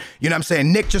creators in here. You know what I'm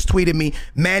saying? Nick just tweeted me.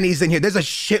 Manny's in here. There's a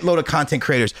shitload of content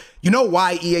creators. You know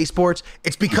why EA Sports?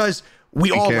 It's because we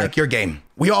all like your game.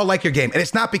 We all like your game. And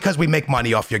it's not because we make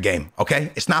money off your game,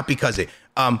 okay? It's not because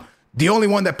the only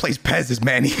one that plays PES is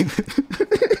Manny.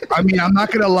 I mean, I'm not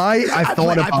gonna lie. I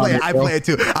play it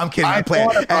too. I'm kidding. I play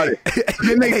it.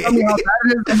 Then they tell me how bad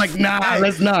it is. I'm like, nah,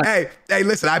 let's not. Hey,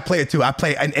 listen. I play it too. I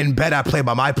play in bed. I play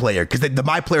by my player because the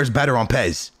my player is better on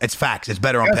PES. It's facts. It's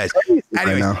better on PES.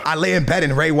 Anyways, I lay in bed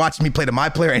and Ray watched me play the my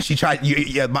player, and she tried.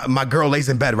 My girl lays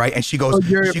in bed, right, and she goes. Oh,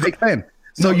 you're a big fan.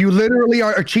 So you literally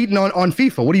are cheating on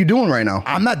FIFA. What are you doing right now?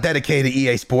 I'm not dedicated to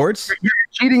EA Sports. You're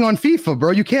cheating on FIFA,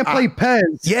 bro. You can't play PES.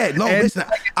 Yeah, no, listen.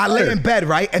 I lay in bed,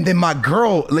 right? And then my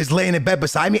girl is laying in bed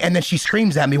beside me, and then she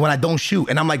screams at me when I don't shoot.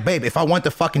 And I'm like, babe, if I want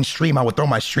to fucking stream, I would throw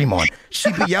my stream on.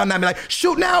 She'd be yelling at me like,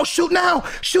 shoot now,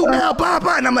 blah,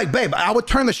 blah. And I'm like, babe, I would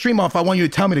turn the stream off if I want you to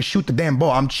tell me to shoot the damn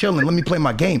ball. I'm chilling. Let me play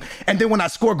my game. And then when I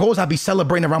score goals, I'd be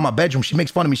celebrating around my bedroom. She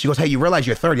makes fun of me. She goes, hey, you realize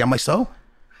you're 30? I'm like, so?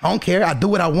 I don't care. I do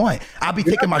what I want. I'll be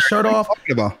taking my shirt off.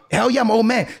 Hell yeah, I'm an old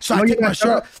man. So I take my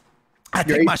shirt off. I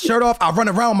take my shirt off. I run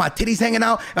around with my titties hanging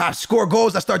out. I score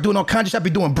goals. I start doing all kinds of shit. I be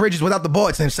doing bridges without the ball.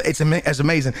 It's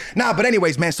amazing. Nah, but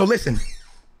anyways, man. So listen,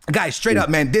 guys, straight up,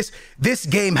 man. This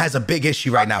game has a big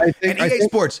issue right now. And EA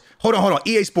Sports, hold on.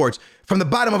 EA Sports, from the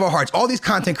bottom of our hearts, all these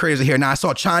content creators are here. Now I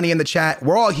saw Chani in the chat.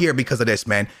 We're all here because of this,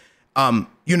 man.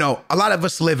 You know, a lot of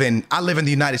us I live in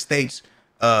the United States.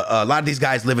 A lot of these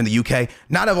guys live in the UK.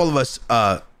 Not all of us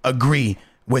agree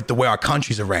with the way our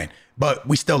countries are ran. but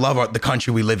we still love the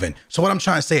country we live in. So what I'm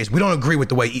trying to say is we don't agree with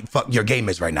the way your game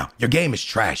is right now. Your game is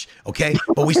trash, okay?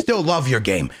 But we still love your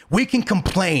game. We can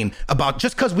complain about,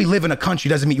 just because we live in a country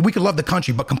doesn't mean we can love the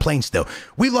country but complain still.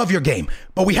 We love your game,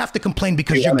 but we have to complain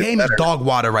because your game is dog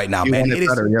water right now, man.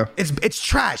 It's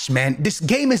trash, man. This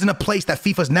game is in a place that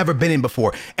FIFA's never been in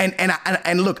before. And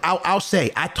look, I'll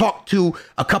say, I talked to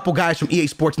a couple guys from EA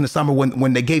Sports in the summer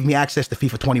when they gave me access to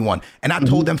FIFA 21, and I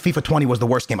told them FIFA 20 was the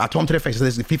worst game. I told them to their face,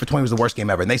 FIFA 20 was the worst game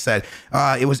ever. And they said,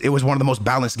 it was one of the most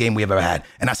balanced game we have ever had.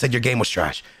 And I said, your game was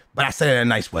trash. But I said it in a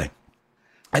nice way.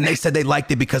 And they said they liked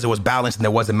it because it was balanced and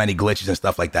there wasn't many glitches and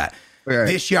stuff like that. Right.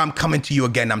 This year, I'm coming to you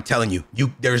again. I'm telling you,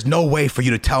 there's no way for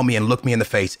you to tell me and look me in the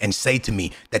face and say to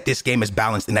me that this game is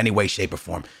balanced in any way, shape, or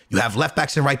form. You have left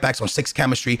backs and right backs on 6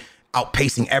 chemistry,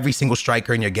 outpacing every single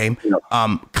striker in your game.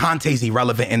 Conte's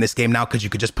irrelevant in this game now because you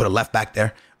could just put a left back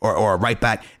there or a right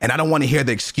back. And I don't want to hear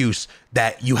the excuse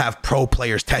that you have pro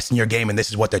players testing your game and this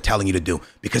is what they're telling you to do.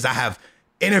 Because I have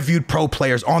interviewed pro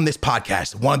players on this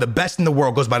podcast. One of the best in the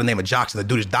world goes by the name of Jockson. The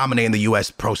dude is dominating the U.S.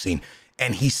 pro scene.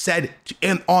 And he said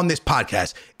on this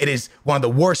podcast, it is one of the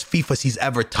worst FIFAs he's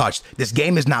ever touched. This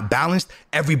game is not balanced.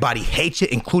 Everybody hates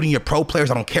it, including your pro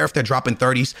players. I don't care if they're dropping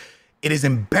 30s. It is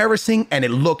embarrassing and it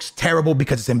looks terrible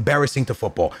because it's embarrassing to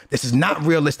football. This is not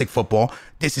realistic football.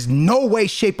 This is no way,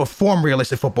 shape, or form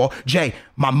realistic football. Jay,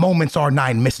 my Moments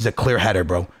R9 misses a clear header,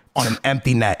 bro, on an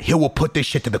empty net. He will put this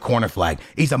shit to the corner flag.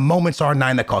 He's a Moments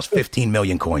R9 that costs 15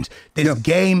 million coins. This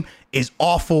game is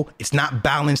awful. It's not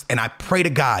balanced. And I pray to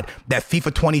God that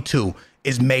FIFA 22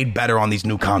 is made better on these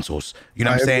new consoles. You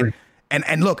know what I'm saying?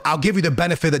 And look, I'll give you the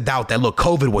benefit of the doubt that, look,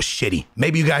 COVID was shitty.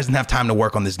 Maybe you guys didn't have time to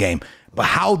work on this game. But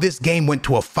how this game went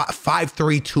to a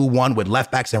 5-3-2-1 with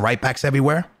left backs and right backs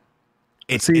everywhere,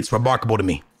 it's remarkable to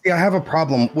me. Yeah, I have a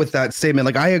problem with that statement.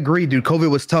 Like, I agree, dude.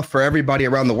 COVID was tough for everybody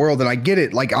around the world, and I get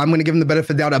it. Like, I'm going to give them the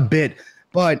benefit of the doubt a bit.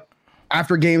 But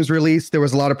after games released, there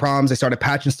was a lot of problems. They started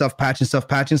patching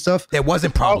stuff. There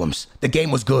wasn't problems. The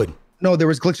game was good. No, there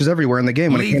was glitches everywhere in the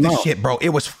game when it came out. Shit, bro. It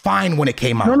was fine when it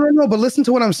came out. No. But listen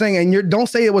to what I'm saying, and don't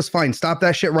say it was fine. Stop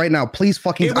that shit right now, please.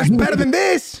 Fucking. It was better than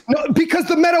this. No, because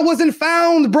the meta wasn't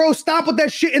found, bro. Stop with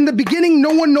that shit. In the beginning,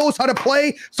 no one knows how to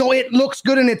play, so it looks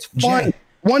good and it's fun.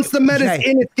 Once the meta's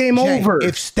in, it's game over.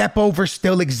 If step over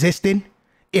still existed,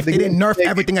 if they didn't nerf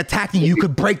everything attacking, you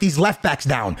could break these left backs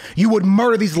down. You would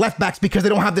murder these left backs because they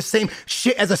don't have the same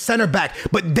shit as a center back.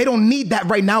 But they don't need that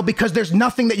right now because there's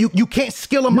nothing that you can't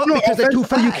skill them up because they're too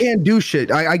fast. You can't do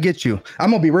shit. I get you. I'm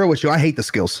gonna be real with you. I hate the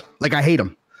skills. Like, I hate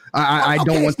them. I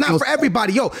don't want. It's not for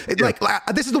everybody, yo. Like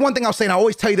this is the one thing I'll say, and I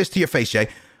always tell you this to your face, Jay.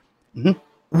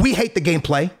 We hate the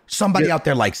gameplay. Somebody out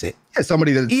there likes it. Yeah,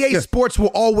 somebody that EA Sports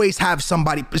will always have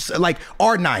somebody like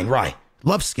R9, right?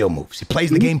 Loves skill moves. He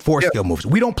plays the game for skill moves.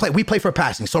 We don't play. We play for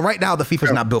passing. So right now the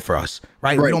FIFA's not built for us,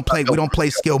 right? We don't play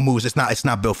skill moves. It's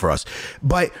not built for us.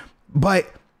 But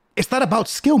it's not about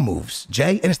skill moves,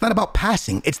 Jay, and it's not about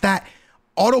passing. It's that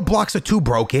auto blocks are too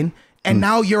broken, and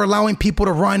now you're allowing people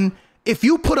to run. If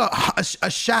you put a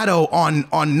shadow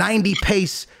on 90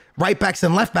 pace right backs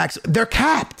and left backs, they're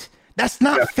capped. That's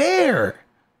not fair.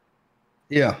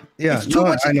 Yeah. It's too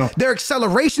much. I know. Their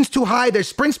acceleration's too high. Their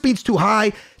sprint speed's too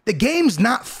high. The game's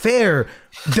not fair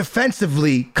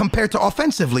defensively compared to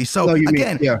offensively. So you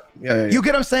get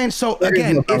what I'm saying? So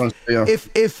again, if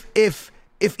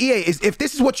EA if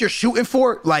this is what you're shooting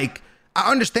for, like,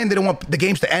 I understand they don't want the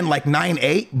games to end like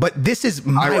 9-8, but this is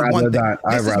my one thing.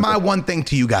 This is my one thing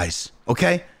to you guys,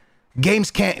 okay?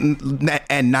 Games can't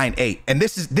end 9-8. And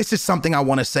this is something I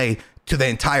want to say to the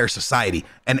entire society.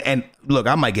 And look,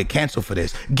 I might get canceled for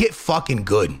this. Get fucking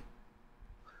good.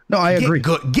 No, I agree.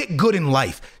 Get good in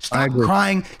life. Stop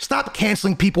crying. Stop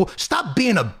canceling people. Stop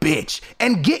being a bitch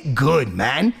and get good,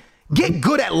 man. Get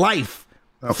good at life.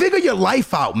 Figure your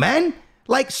life out, man.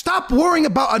 Like, stop worrying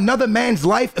about another man's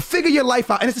life. Figure your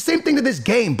life out. And it's the same thing to this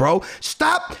game, bro.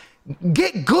 Stop.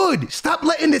 Get good. Stop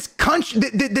letting this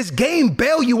game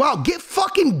bail you out. Get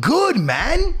fucking good,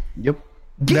 man. Yep.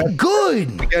 Get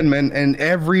good. Again, man, and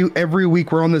every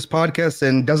week we're on this podcast,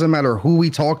 and doesn't matter who we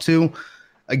talk to.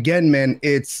 Again, man,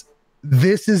 this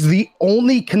is the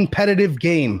only competitive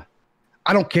game.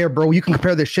 I don't care, bro. You can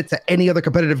compare this shit to any other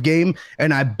competitive game,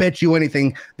 and I bet you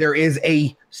anything, there is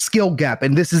a skill gap.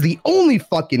 And this is the only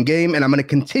fucking game, and I'm going to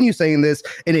continue saying this,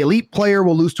 an elite player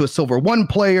will lose to a silver 1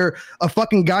 player. A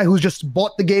fucking guy who's just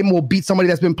bought the game will beat somebody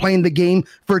that's been playing the game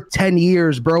for 10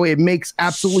 years, bro. It makes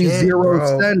absolutely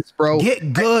zero sense, bro.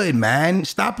 Get good, man.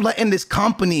 Stop letting this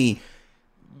company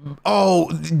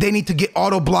oh, they need to get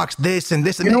auto blocks this and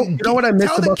this and you know what I miss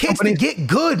tell the about kids companies? to get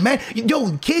good, man.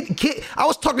 Yo, kid. I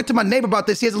was talking to my neighbor about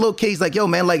this. He has a little kid. He's like, yo,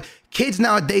 man, like kids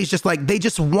nowadays just like they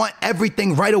just want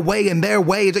everything right away in their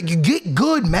way. It's like you get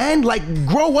good, man. Like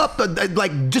grow up,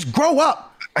 like just grow up.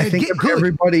 I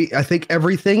think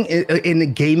everything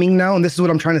in gaming now, and this is what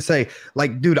I'm trying to say.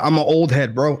 Like, dude, I'm an old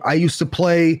head, bro. I used to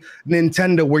play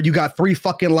Nintendo where you got 3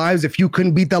 fucking lives. If you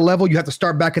couldn't beat that level, you have to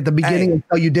start back at the beginning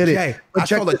until you did it. Jay,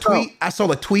 I saw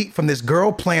a tweet from this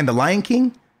girl playing the Lion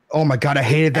King. Oh my God, I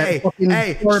hated that fucking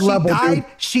third level. Dude.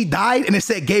 She died and it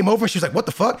said game over. She was like, what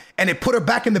the fuck? And it put her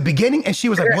back in the beginning and she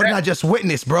was like, what did I just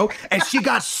witness, bro? And she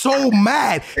got so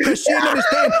mad because she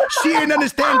didn't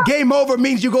understand game over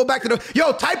means you go back to the,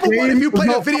 type of one if you played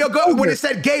a video game when it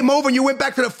said game over and you went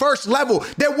back to the first level.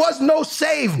 There was no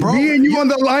save, bro. Me and you on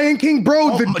the Lion King,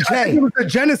 bro. It was the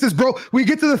Genesis, bro. We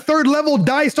get to the third level,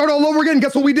 die, start all over again.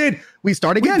 Guess what we did? We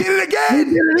start again. We did it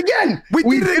again.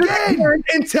 We did it again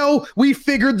until we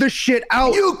figured the shit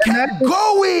out. You kept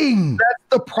going. That's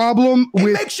the problem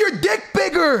it makes your dick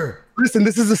bigger. Listen,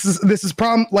 this is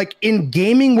problem like in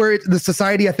gaming where the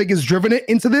society I think is driven it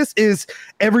into this is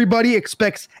everybody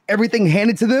expects everything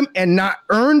handed to them and not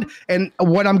earned. And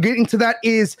what I'm getting to that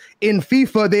is in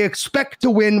FIFA they expect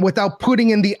to win without putting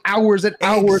in the hours and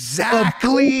hours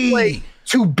exactly of play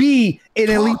to be an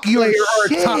elite player or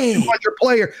a top 200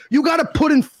 player. You got to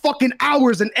put in fucking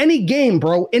hours in any game,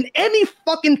 bro. In any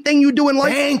fucking thing you do in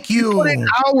life. Thank you. Put in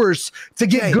hours to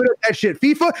get good at that shit.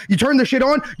 FIFA, you turn the shit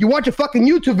on, you watch a fucking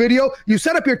YouTube video, you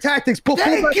set up your tactics, put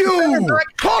Thank you. and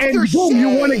boom, shit. you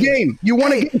won a game. You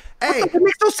won a game. It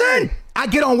makes no sense. I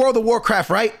get on World of Warcraft,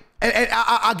 right? And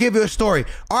I'll give you a story.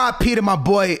 R.I.P. to my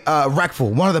boy,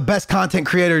 Reckful, one of the best content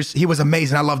creators. He was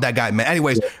amazing. I love that guy, man.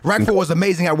 Anyways, Reckful was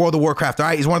amazing at World of Warcraft, all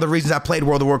right? He's one of the reasons I played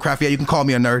World of Warcraft. Yeah, you can call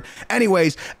me a nerd.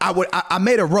 Anyways, I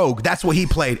made a rogue. That's what he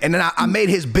played. And then I made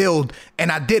his build,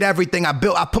 and I did everything. I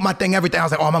put my thing, everything. I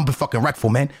was like, oh, I'm going to be fucking Reckful,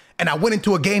 man. And I went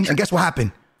into a game, and guess what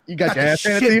happened? You got your the ass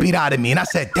shit beat out of me. And I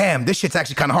said, damn, this shit's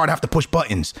actually kind of hard. I have to push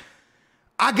buttons.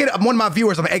 I get one of my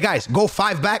viewers. I'm like, hey, guys, go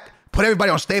 5 back. Put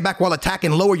everybody on stay back while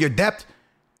attacking. Lower your depth.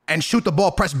 And shoot the ball,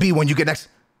 press B when you get next.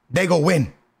 They go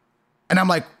win. And I'm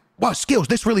like, wow, skills,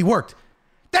 this really worked.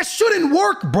 That shouldn't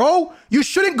work, bro. You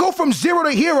shouldn't go from 0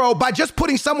 to hero by just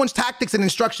putting someone's tactics and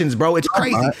instructions, bro. It's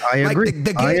crazy. I agree.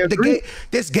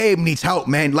 This game needs help,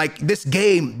 man. Like this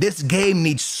game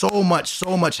needs so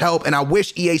much help. And I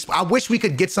wish we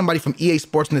could get somebody from EA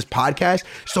Sports in this podcast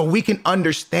so we can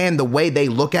understand the way they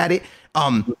look at it.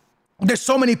 There's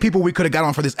so many people we could have got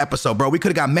on for this episode, bro. We could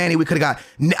have got Manny. We could have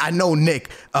got, I know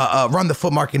Nick, Run the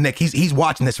Foot Market Nick. He's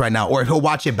watching this right now. Or he'll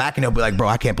watch it back and he'll be like, bro,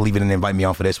 I can't believe you didn't invite me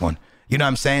on for this one. You know what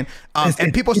I'm saying?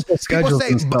 And people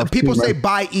say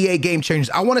buy EA Game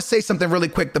Changers. I want to say something really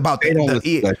quick about the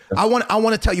EA. I want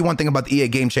to tell you one thing about the EA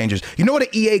Game Changers. You know what an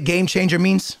EA Game Changer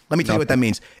means? Let me tell you what that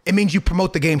means. It means you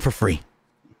promote the game for free.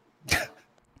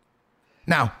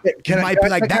 Now, you might be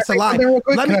like, that's a lie.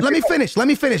 Let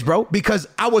me finish, bro. Because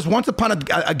I was once upon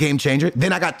a game changer.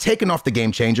 Then I got taken off the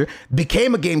game changer,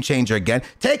 became a game changer again,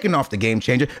 taken off the game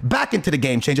changer, back into the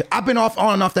game changer. I've been on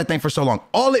and off that thing for so long.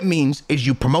 All it means is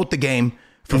you promote the game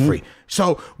for free.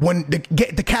 So when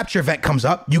the capture event comes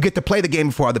up, you get to play the game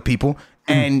before other people,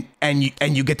 and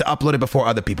you get to upload it before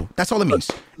other people. That's all it means.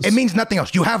 It means nothing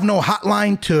else. You have no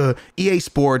hotline to EA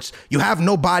Sports. You have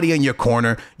nobody in your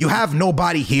corner. You have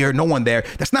nobody here, no one there.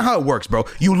 That's not how it works, bro.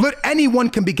 Anyone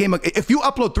can be if you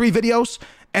upload 3 videos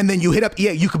and then you hit up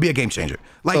EA, you could be a game changer.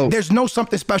 There's no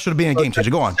something special to being a game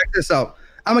changer. Go on. Check this out.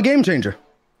 I'm a game changer.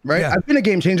 Right? Yeah. I've been a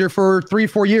game changer for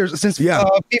 3-4 years since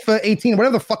FIFA 18,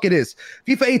 whatever the fuck it is.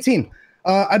 FIFA 18.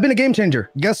 I've been a game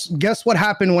changer. Guess what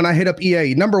happened when I hit up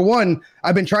EA? Number one,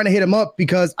 I've been trying to hit them up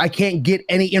because I can't get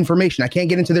any information. I can't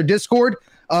get into their Discord.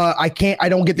 I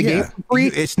don't get the game for free.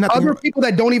 It's nothing. Other people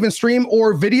that don't even stream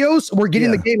or videos were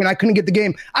getting the game and I couldn't get the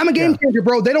game. I'm a game changer,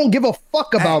 bro. They don't give a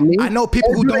fuck about me. I know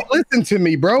people who don't listen to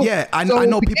me, bro. Yeah, I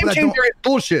know people that don't.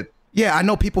 Bullshit. Yeah, I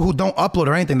know people who don't upload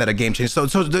or anything that are game changers.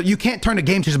 So you can't turn to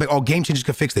game changers like, oh, game changers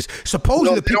could fix this.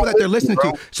 Supposedly the people that they're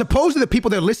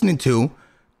listening to,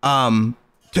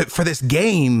 for this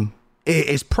game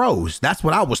is pros. That's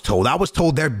what I was told. I was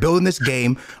told they're building this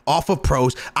game off of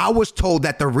pros. I was told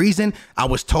that the reason I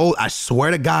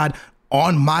swear to God,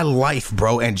 on my life,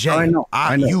 bro. And Jay, I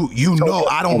know. You know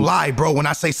I don't lie, bro, when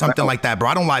I say something like that, bro.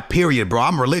 I don't lie, period, bro.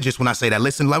 I'm religious when I say that.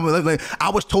 Listen, I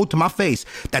was told to my face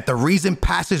that the reason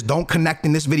passes don't connect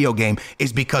in this video game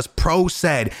is because pros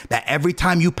said that every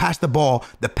time you pass the ball,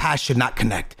 the pass should not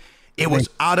connect. It was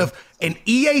out of an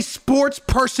EA Sports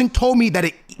person told me that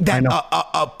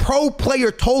a pro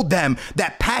player told them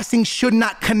that passing should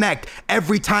not connect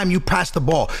every time you pass the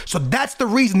ball. So that's the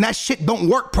reason that shit don't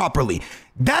work properly.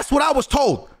 That's what I was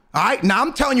told. All right. Now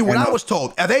I'm telling you what I was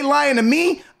told. Are they lying to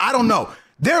me? I don't know.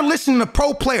 They're listening to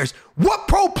pro players. What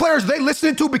pro players are they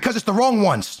listening to? Because it's the wrong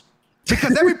ones.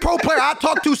 Because every pro player I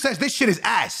talk to says this shit is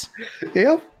ass.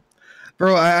 Yeah.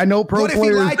 Bro, I know pro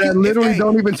players that literally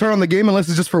don't even turn on the game unless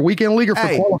it's just for weekend league or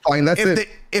for qualifying. That's it.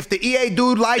 If the EA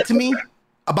dude lied to me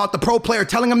about the pro player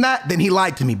telling him that, then he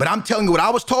lied to me. But I'm telling you what I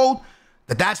was told,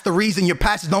 that's the reason your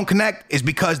passes don't connect is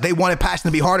because they wanted passing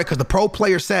to be harder because the pro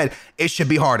player said it should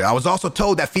be harder. I was also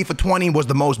told that FIFA 20 was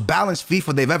the most balanced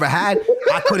FIFA they've ever had.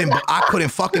 I couldn't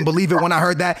fucking believe it when I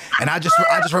heard that. And I just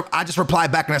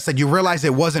replied back and I said, you realize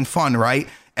it wasn't fun, right?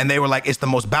 And they were like, it's the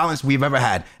most balanced we've ever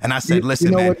had. And I said, listen,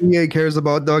 you know man. What EA cares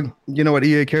about, Doug? You know what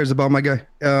EA cares about, my guy?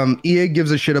 EA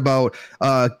gives a shit about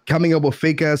coming up with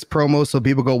fake ass promos so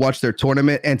people go watch their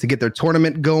tournament and to get their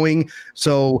tournament going.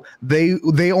 So they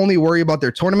only worry about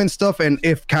their tournament stuff and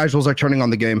if casuals are turning on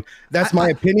the game. That's my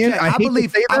opinion. I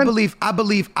believe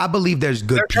there's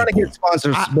good people. They're trying to get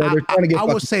sponsors, bro. They're trying to get I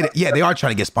will say that, yeah, they are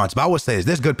trying to get sponsors, but I will say this,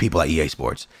 there's good people at EA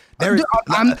Sports. Let me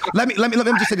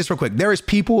just say this real quick. There is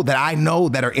people that I know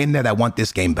that are in there that want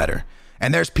this game better.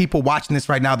 And there's people watching this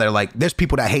right now that are like, there's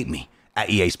people that hate me at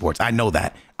EA Sports. I know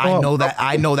that. I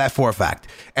know that for a fact.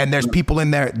 And there's people in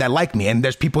there that like me. And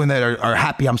there's people in there that are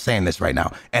happy I'm saying this right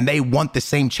now. And they want the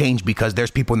same change because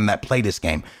there's people in that play this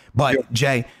game. But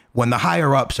Jay, when the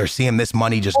higher ups are seeing this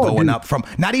money just going up from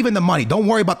not even the money, don't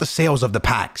worry about the sales of the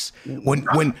packs.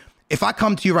 If I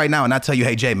come to you right now and I tell you,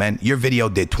 hey, Jay, man, your video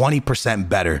did 20%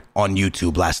 better on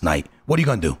YouTube last night, what are you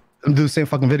going to do? I'm do the same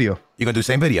fucking video. You're going to do the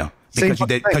same video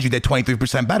because you did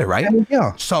 23% better, right?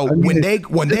 Yeah. So when they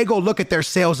go look at their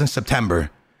sales in September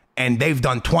and they've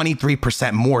done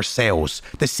 23% more sales,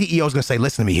 the CEO is going to say,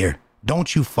 listen to me here.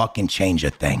 Don't you fucking change a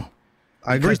thing.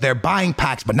 I agree. Because they're buying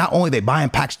packs, but not only they buying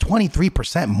packs,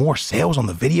 23% more sales on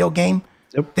the video game.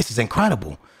 Yep. This is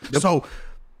incredible. Yep. So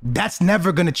that's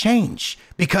never going to change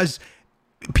because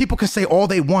people can say all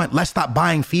they want. Let's stop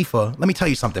buying FIFA. Let me tell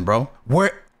you something, bro.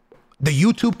 The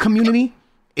YouTube community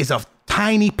is a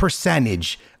tiny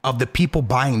percentage of the people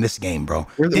buying this game, bro.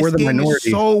 This game is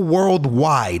so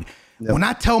worldwide. Yep. When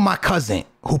I tell my cousin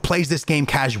who plays this game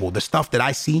casual, the stuff that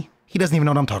I see, he doesn't even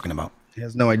know what I'm talking about. He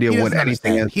has no idea what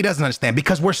anything is. He doesn't understand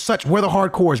because we're the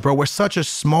hardcores, bro. We're such a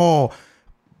small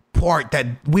part that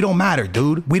we don't matter,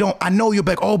 dude. I know you're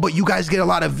like, oh, but you guys get a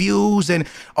lot of views and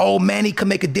Manny can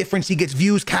make a difference. He gets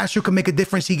views. Castro can make a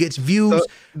difference. He gets views.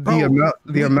 The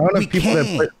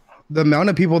amount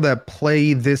of people that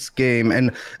play this game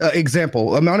and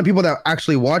amount of people that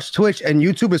actually watch Twitch and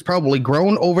YouTube has probably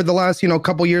grown over the last,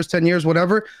 couple years, 10 years,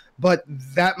 whatever. But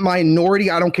that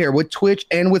minority, I don't care, with Twitch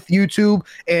and with YouTube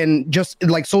and just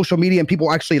like social media and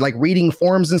people actually like reading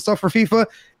forums and stuff for FIFA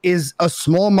is a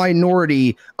small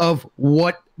minority of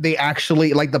what they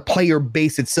actually like the player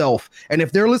base itself. And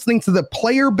if they're listening to the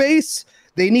player base,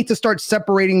 they need to start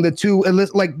separating the two.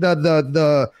 Like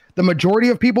the majority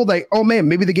of people, oh man,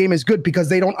 maybe the game is good because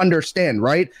they don't understand,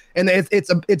 right? And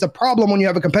it's a problem when you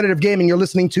have a competitive game and you're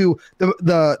listening to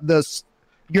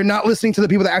you're not listening to the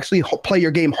people that actually play your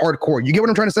game hardcore. You get what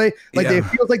I'm trying to say? Like it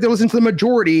feels like they're listening to the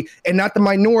majority and not the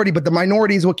minority, but the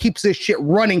minority is what keeps this shit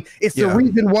running. It's the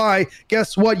reason why,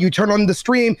 guess what? You turn on the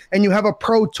stream and you have a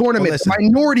pro tournament. The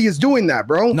minority is doing that,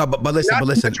 bro. No, but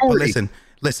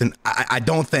listen, I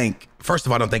don't think, first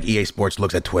of all, I don't think EA Sports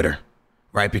looks at Twitter,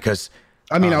 right? Because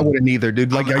I wouldn't either,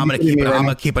 dude. Like, I'm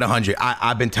gonna keep it 100.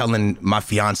 I've been telling my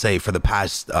fiance for the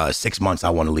past 6 months I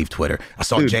want to leave Twitter. I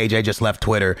saw JJ just left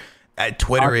Twitter.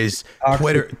 Twitter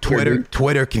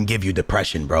can give you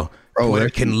depression, bro.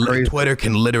 Twitter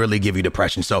can literally give you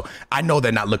depression. So I know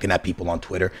they're not looking at people on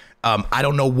Twitter. I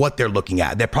don't know what they're looking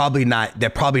at. They're probably not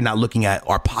looking at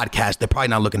our podcast. They're probably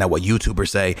not looking at what YouTubers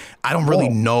say. I don't really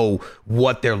know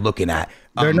what they're looking at.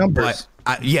 Their numbers.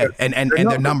 And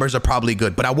their numbers are probably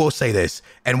good. But I will say this,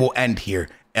 and we'll end here.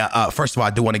 First of all, I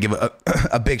do want to give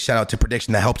a big shout out to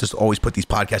Prediction that helps us always put these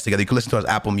podcasts together. You can listen to us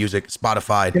Apple Music,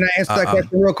 Spotify. Can I answer that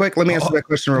question real quick? Let me answer that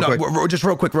question real quick. Just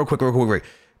real quick.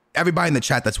 Everybody in the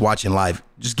chat that's watching live,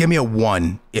 just give me a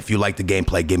 1 if you like the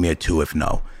gameplay. Give me a 2 if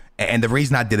no. And the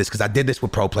reason I did this, because I did this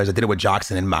with pro players. I did it with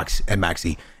Joxon and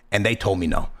Maxi, and they told me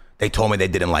no. They told me they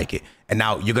didn't like it. And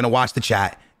now you're going to watch the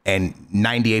chat, and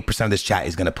 98% of this chat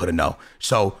is going to put a no.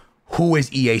 So who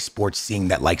is EA Sports seeing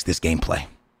that likes this gameplay?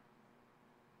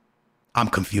 I'm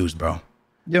confused, bro.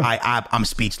 Yeah. I'm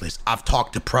speechless. I've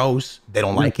talked to pros. They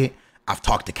don't like it. I've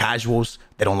talked to casuals,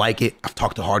 they don't like it. I've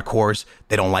talked to hardcores,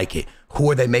 they don't like it. Who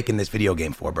are they making this video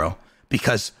game for, bro?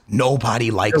 Because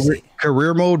nobody likes it.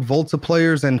 Career mode, Volta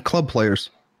players, and club players.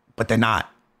 But they're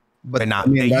not. They're not. I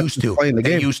mean, they used to.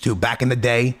 They used to. Back in the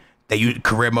day,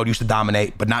 career mode used to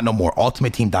dominate, but not no more.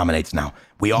 Ultimate Team dominates now.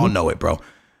 We all know it, bro.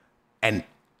 And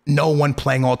no one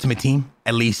playing Ultimate Team,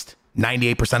 at least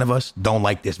 98% of us, don't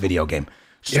like this video game.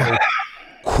 So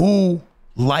who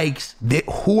likes this?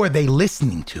 Who are they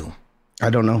listening to? I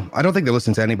don't know. I don't think they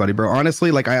listen to anybody, bro. Honestly,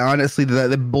 like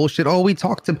the bullshit. Oh, we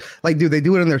talk to, like, dude, they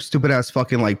do it in their stupid ass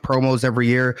fucking like promos every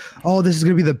year. Oh, this is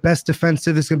gonna be the best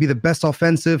defensive. This is gonna be the best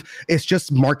offensive. It's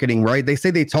just marketing, right? They say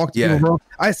they talk to you, bro.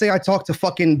 I say I talk to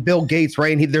fucking Bill Gates,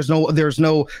 right? And there's no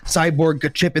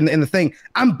cyborg chip in the thing.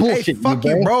 I'm bullshit. Hey, fuck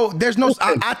you, bro. There's no.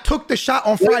 I took the shot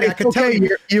on Friday. I can tell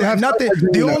you, you have nothing.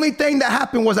 The only thing that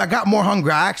happened was I got more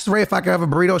hungry. I asked Ray if I could have a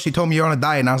burrito. She told me you're on a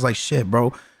diet, and I was like, shit,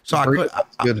 bro. So the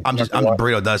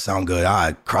burrito does sound good.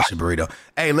 I crush a burrito.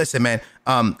 Hey, listen, man.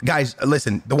 Guys,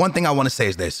 listen. The one thing I want to say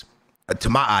is this to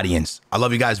my audience. I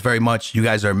love you guys very much. You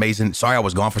guys are amazing. Sorry I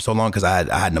was gone for so long because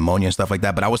I had pneumonia and stuff like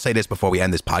that. But I will say this before we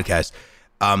end this podcast.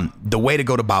 The way to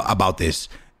go about this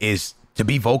is to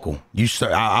be vocal.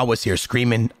 I was here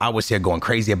screaming. I was here going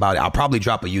crazy about it. I'll probably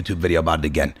drop a YouTube video about it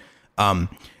again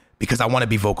because I want to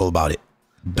be vocal about it.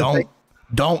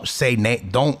 Don't say name.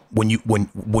 Don't when you're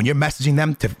messaging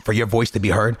them for your voice to be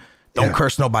heard. Don't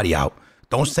curse nobody out.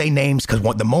 Don't say names because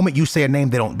the moment you say a name,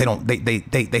 they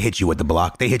hit you with the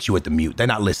block. They hit you with the mute. They're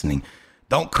not listening.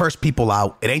 Don't curse people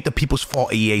out. It ain't the people's fault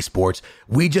at EA Sports.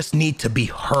 We just need to be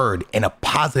heard in a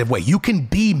positive way. You can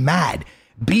be mad,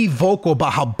 be vocal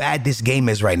about how bad this game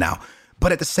is right now,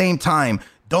 but at the same time,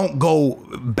 don't go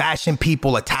bashing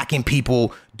people, attacking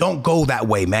people. Don't go that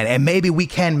way, man. And maybe we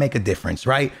can make a difference,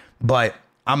 right? But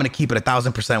I'm going to keep it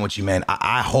 1,000% with you, man.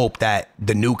 I hope that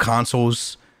the new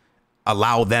consoles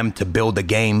allow them to build a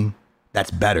game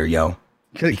that's better, yo.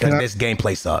 Because this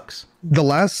gameplay sucks.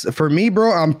 For me,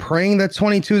 bro, I'm praying that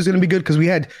 22 is going to be good because we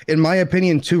had, in my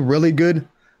opinion, 2 really good,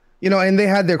 and they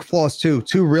had their flaws too.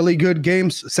 2 really good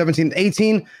games, 17,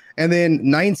 18, and then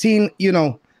 19,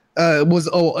 was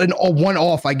a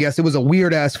one-off, I guess. It was a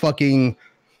weird-ass fucking...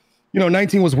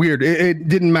 19 was weird. It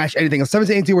didn't match anything.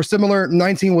 17 and 18 were similar.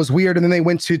 19 was weird. And then they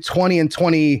went to 20 and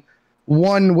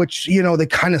 21, which, they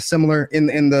kind of similar in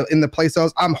the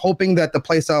playstyles. I'm hoping that the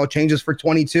playstyle changes for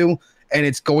 22 and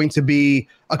it's going to be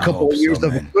a couple of years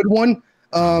of a good one.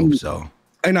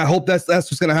 And I hope that's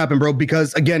what's going to happen, bro,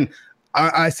 because again,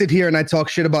 I sit here and I talk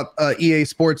shit about EA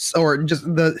Sports or just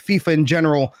the FIFA in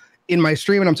general in my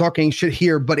stream and I'm talking shit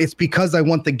here, but it's because I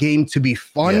want the game to be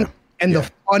fun. Yeah. And the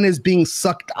fun is being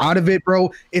sucked out of it,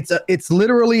 bro. It's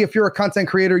literally, if you're a content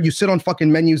creator, you sit on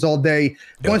fucking menus all day.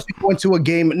 Yep. Once you go into a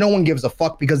game, no one gives a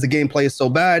fuck because the gameplay is so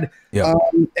bad. Yep.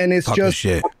 And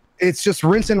it's just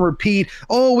rinse and repeat.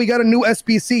 Oh, we got a new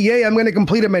SBC. Yay, I'm going to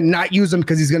complete him and not use him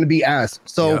because he's going to be ass.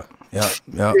 So yeah.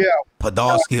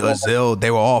 Podolski, Ozil,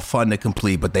 they were all fun to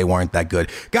complete, but they weren't that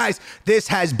good. Guys, this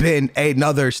has been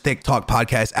another Stick Talk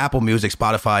podcast, Apple Music,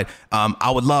 Spotify. I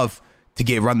would love to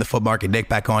get Run the Foot Market Nick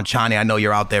back on. Chani, I know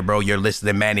you're out there, bro. You're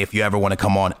listening, Manny, if you ever want to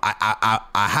come on. I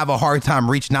have a hard time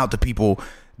reaching out to people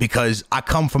because I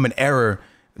come from an era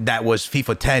that was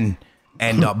FIFA 10.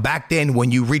 And back then, when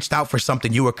you reached out for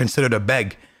something, you were considered a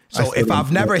beg. So if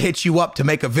I've never hit you up to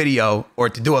make a video or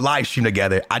to do a live stream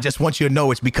together, I just want you to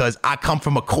know it's because I come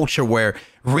from a culture where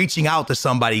reaching out to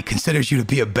somebody considers you to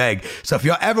be a beg. So if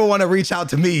y'all ever want to reach out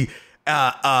to me,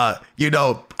 I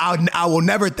will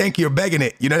never think you're begging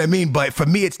it. You know what I mean? But for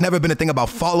me, it's never been a thing about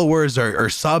followers or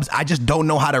subs. I just don't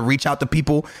know how to reach out to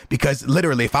people because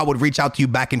literally, if I would reach out to you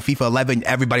back in FIFA 11,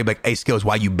 everybody would be like, hey, Skills,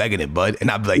 why you begging it, bud? And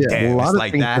I'd be like, damn, it's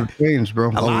like that. Have changed, bro.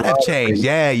 A lot have changed.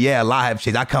 Yeah, a lot have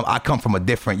changed. I come from a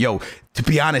different, to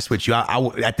be honest with you,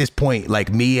 I at this point,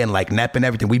 like me and like Nep and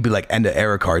everything, we'd be like end of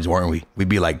era cards, weren't we? We'd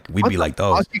be like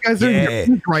those. You guys are in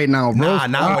your peak right now, bro. We're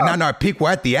not in our peak.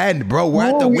 We're at the end, bro. We're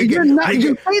at the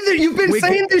You've been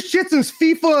saying this shit since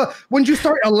FIFA when you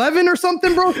start 11 or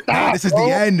something, bro. This is the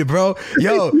end, bro.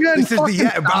 Yo, this is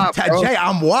the end. Jay,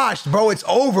 I'm washed, bro. It's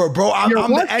over, bro. I'm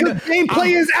the end of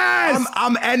gameplay is ass.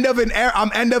 I'm end of an era. I'm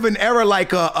end of an era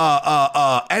like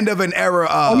end of an era.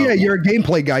 Oh yeah, you're a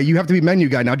gameplay guy. You have to be menu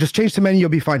guy now. Just change to menu, you'll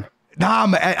be fine. Nah,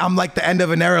 I'm like the end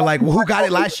of an era. Like, who got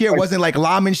it last year? It wasn't like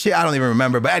Lam and shit. I don't even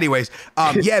remember. But anyways,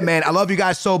 yeah, man, I love you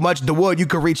guys so much. The Wood, you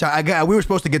can reach out. We were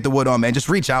supposed to get the Wood on, man. Just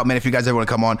reach out, man. If you guys ever want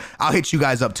to come on, I'll hit you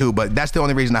guys up too. But that's the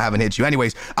only reason I haven't hit you.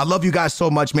 Anyways, I love you guys so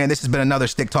much, man. This has been another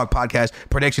Stick Talk podcast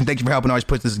prediction. Thank you for helping always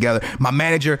put this together. My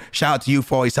manager, shout out to you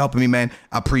for always helping me, man.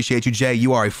 I appreciate you, Jay.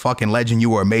 You are a fucking legend. You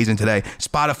were amazing today.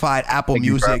 Spotify, Apple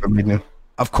Music.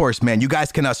 Of course, man. You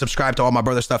guys can subscribe to all my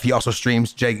brother stuff. He also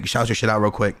streams. Jay, shout your shit out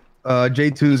real quick.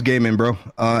 J-Tunes Gaming, bro.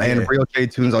 And Real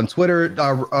J-Tunes on Twitter,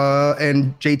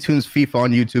 and J-Tunes FIFA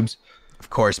on YouTube. Of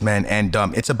course, man. And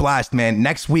it's a blast, man.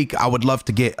 Next week, I would love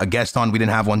to get a guest on. We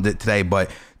didn't have one today,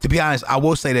 but to be honest, I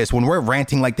will say this. When we're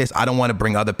ranting like this, I don't want to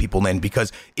bring other people in,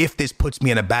 because if this puts me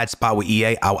in a bad spot with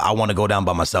EA, I want to go down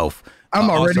by myself. I'm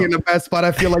already in a bad spot.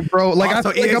 I feel like, bro. Like,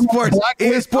 also, I feel like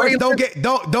EA Sports,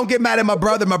 don't get mad at my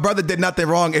brother. My brother did nothing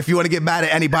wrong. If you want to get mad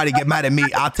at anybody, get mad at me.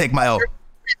 I'll take my L.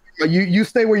 You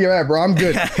stay where you're at, bro. I'm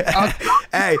good.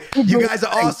 Hey, you guys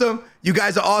are awesome. You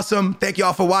guys are awesome. Thank you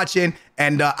all for watching,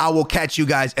 and I will catch you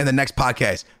guys in the next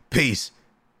podcast. Peace.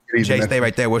 Jay, stay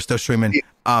right there. We're still streaming.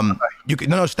 You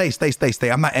can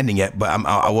stay. I'm not ending yet, but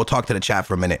I will talk to the chat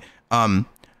for a minute.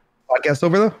 Podcast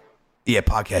over though? Yeah,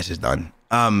 podcast is done.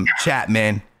 Chat,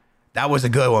 man, that was a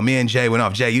good one. Me and Jay went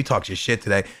off. Jay, you talked your shit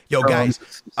today. Yo, guys.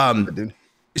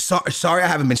 Sorry I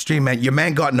haven't been streaming, man. Your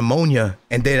man got pneumonia,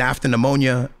 and then after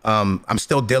pneumonia, I'm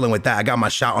still dealing with that. I got my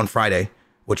shot on Friday,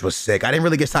 which was sick. I didn't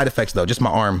really get side effects though, just my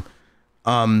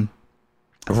arm.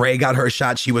 Ray got her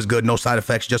shot. She was good. No side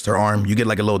effects, just her arm. You get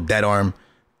like a little dead arm.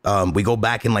 We go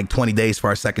back in like 20 days for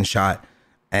our second shot.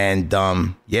 And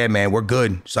yeah, man, we're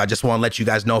good. So I just want to let you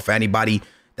guys know, for anybody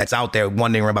that's out there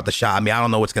wondering about the shot. I mean, I don't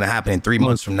know what's going to happen in 3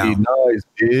 months from now. Nice,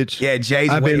 bitch. Yeah,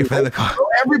 Jay's waiting for the call.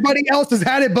 Everybody else has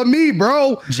had it but me,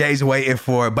 bro. Jay's waiting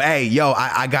for it. But hey, yo,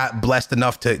 I got blessed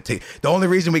enough to the only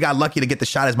reason we got lucky to get the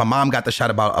shot is my mom got the shot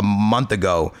about a month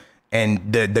ago.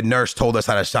 And the nurse told us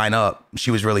how to sign up. She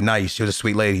was really nice. She was a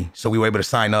sweet lady. So we were able to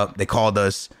sign up. They called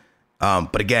us.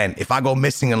 But again, if I go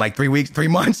missing in like 3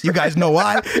 months, you guys know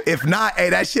why. If not,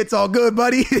 hey, that shit's all good,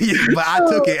 buddy. But I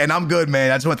took it and I'm good,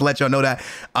 man. I just want to let y'all know that.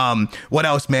 What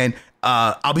else, man?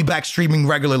 I'll be back streaming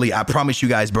regularly. I promise you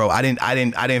guys, bro. I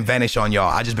didn't vanish on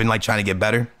y'all. I just been like trying to get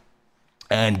better.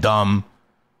 And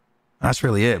that's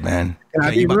really it, man.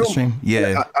 You about to stream?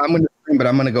 Yeah. I'm gonna stream, but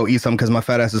I'm gonna go eat some because my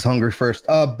fat ass is hungry first.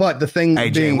 But the thing,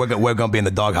 hey Jay, we're gonna be in the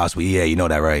doghouse with EA. You know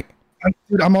that, right?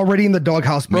 Dude, I'm already in the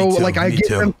doghouse, bro. Like I give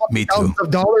them thousands of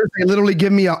dollars. They literally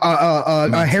give me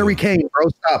a Harry Kane, bro.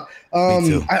 Stop.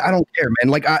 I don't care, man.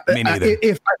 Like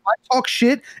if I talk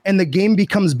shit and the game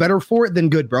becomes better for it, then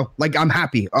good, bro. Like I'm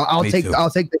happy. I'll take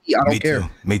the heat. I don't care.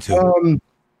 Me too.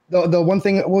 The one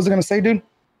thing, what was I gonna say, dude?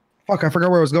 Fuck, I forgot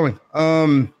where I was going.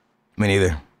 Me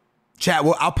neither. Chat.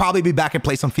 Well, I'll probably be back and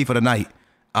play some FIFA tonight.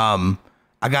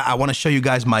 I want to show you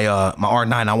guys my my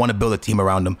R9. I want to build a team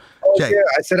around them. Jay, yeah,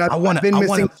 I said I've been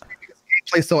missing.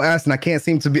 Gameplay so ass, and I can't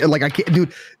seem to be like I can't,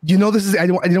 dude. You know this is. I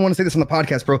didn't want to say this on the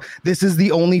podcast, bro. This is the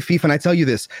only FIFA, and I tell you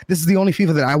this. This is the only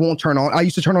FIFA that I won't turn on. I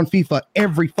used to turn on FIFA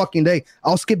every fucking day.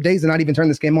 I'll skip days and not even turn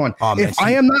this game on. Oh, man, if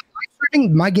I am not live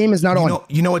streaming, my game is not on.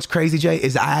 You know what's crazy, Jay?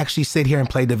 Is I actually sit here and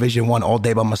play Division 1 all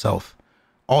day by myself,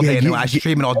 all day. And I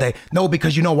stream it all day. No,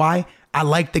 because you know why? I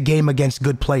like the game against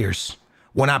good players.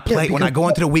 When I play, when I go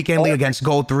into the weekend league against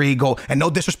Gold 3, and no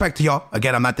disrespect to y'all.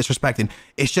 Again, I'm not disrespecting.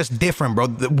 It's just different, bro.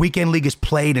 The weekend league is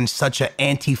played in such an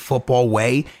anti-football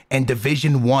way, and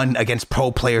Division 1 against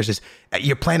pro players is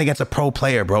you're playing against a pro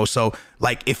player, bro. So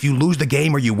like if you lose the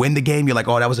game or you win the game, you're like,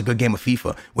 oh, that was a good game of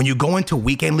FIFA. When you go into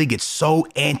weekend league, it's so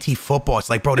anti-football. It's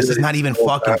like, bro, this is not even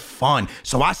fucking fun.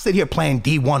 So I sit here playing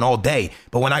D1 all day,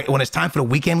 but when it's time for the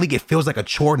weekend league, it feels like a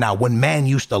chore now. When man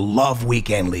used to love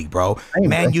weekend league, bro.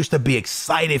 Man used to be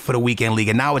excited for the weekend league,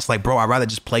 and now it's like, bro, I'd rather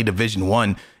just play Division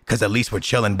 1 because at least we're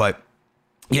chilling. But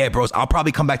yeah, bros, I'll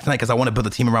probably come back tonight because I want to build a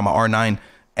team around my R9.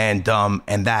 And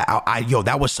that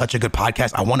that was such a good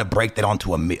podcast. I want to break that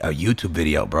onto a YouTube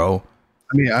video, bro.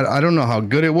 I mean, I don't know how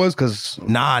good it was because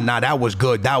nah, that was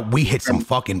good. That we hit some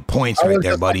fucking points right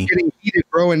there, buddy. Like getting heated,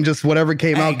 bro, and just whatever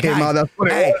came out. That's what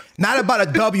it was. Not about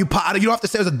a W pod. You don't have to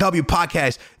say it was a W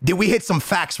podcast. Did we hit some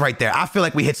facts right there? I feel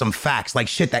like we hit some facts, like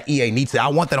shit that EA needs to. I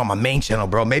want that on my main channel,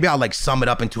 bro. Maybe I'll like sum it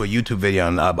up into a YouTube video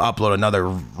and upload another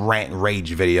rant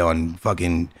rage video, and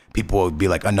fucking people will be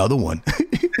like, another one.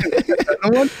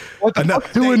 What the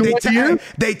fuck doing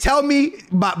they tell me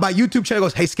my YouTube channel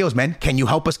goes, hey Skills, man, can you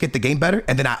help us get the game better?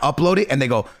 And then I upload it and they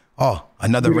go, oh,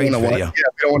 another rage video. Yeah, we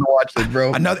don't want to watch this,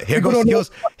 bro. Here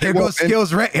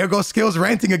goes Skills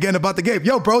ranting again about the game.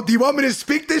 Yo, bro, do you want me to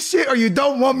speak this shit or you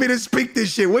don't want me to speak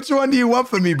this shit? Which one do you want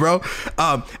from me, bro?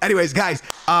 Anyways, guys,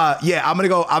 yeah, I'm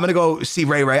gonna go see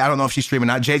Ray. I don't know if she's streaming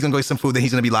or not. Jay's gonna go get some food, then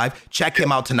he's gonna be live. Check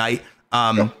him out tonight.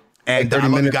 And I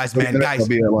love you guys, man.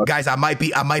 Guys, I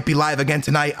might be live again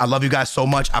tonight. I love you guys so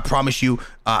much. I promise you.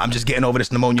 I'm just getting over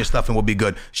this pneumonia stuff and we'll be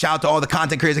good. Shout out to all the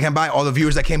content creators that came by, all the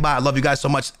viewers that came by. I love you guys so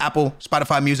much. Apple,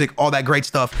 Spotify Music, all that great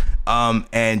stuff. I'm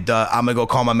gonna go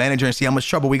call my manager and see how much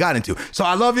trouble we got into. So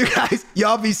I love you guys.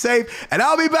 Y'all be safe, and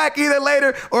I'll be back either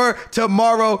later or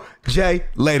tomorrow. Jay,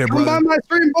 later, brother. Come by my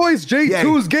stream, boys.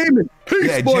 J-Tunes Gaming.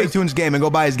 Peace, boys. J-Tunes Gaming. Go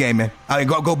buy his game, man.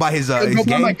 Go buy his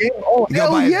game. My game. Oh,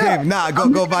 go buy his yeah. game. Nah,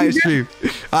 go buy his stream.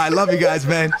 All right, love you guys,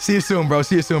 man. See you soon, bro.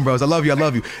 See you soon, bros. I love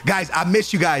you. Guys, I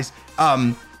miss you guys.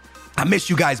 I miss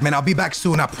you guys, man. I'll be back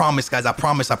soon. I promise, guys. I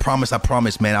promise,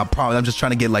 man. I'm just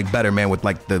trying to get like better, man, with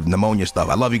like the pneumonia stuff.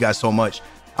 I love you guys so much.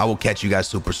 I will catch you guys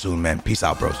super soon, man. Peace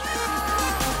out, bros.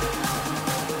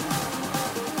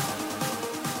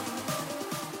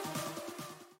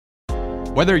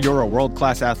 Whether you're a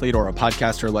world-class athlete or a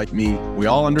podcaster like me, we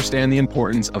all understand the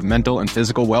importance of mental and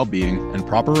physical well-being and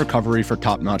proper recovery for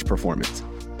top-notch performance.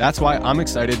 That's why I'm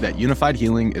excited that Unified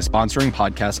Healing is sponsoring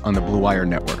podcasts on the Blue Wire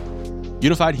Network.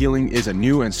 Unified Healing is a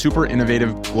new and super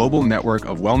innovative global network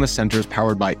of wellness centers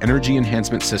powered by Energy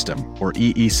Enhancement System, or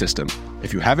EE System.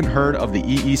 If you haven't heard of the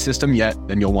EE System yet,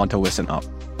 then you'll want to listen up.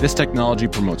 This technology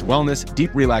promotes wellness,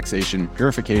 deep relaxation,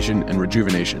 purification, and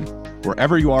rejuvenation.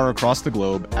 Wherever you are across the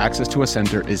globe, access to a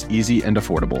center is easy and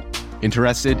affordable.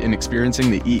 Interested in experiencing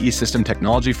the EE System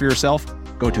technology for yourself?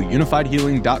 Go to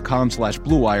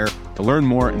unifiedhealing.com/bluewire to learn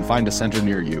more and find a center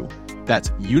near you.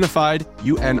 That's unified,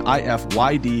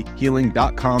 UNIFYD,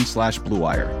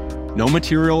 healing.com/bluewire. No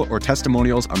material or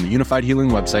testimonials on the Unified Healing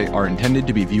website are intended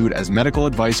to be viewed as medical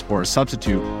advice or a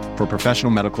substitute for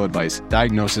professional medical advice,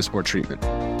 diagnosis, or treatment.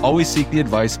 Always seek the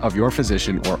advice of your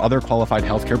physician or other qualified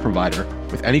healthcare provider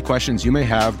with any questions you may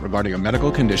have regarding a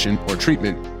medical condition or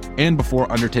treatment and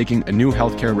before undertaking a new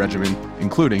healthcare regimen,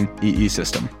 including EE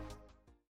System.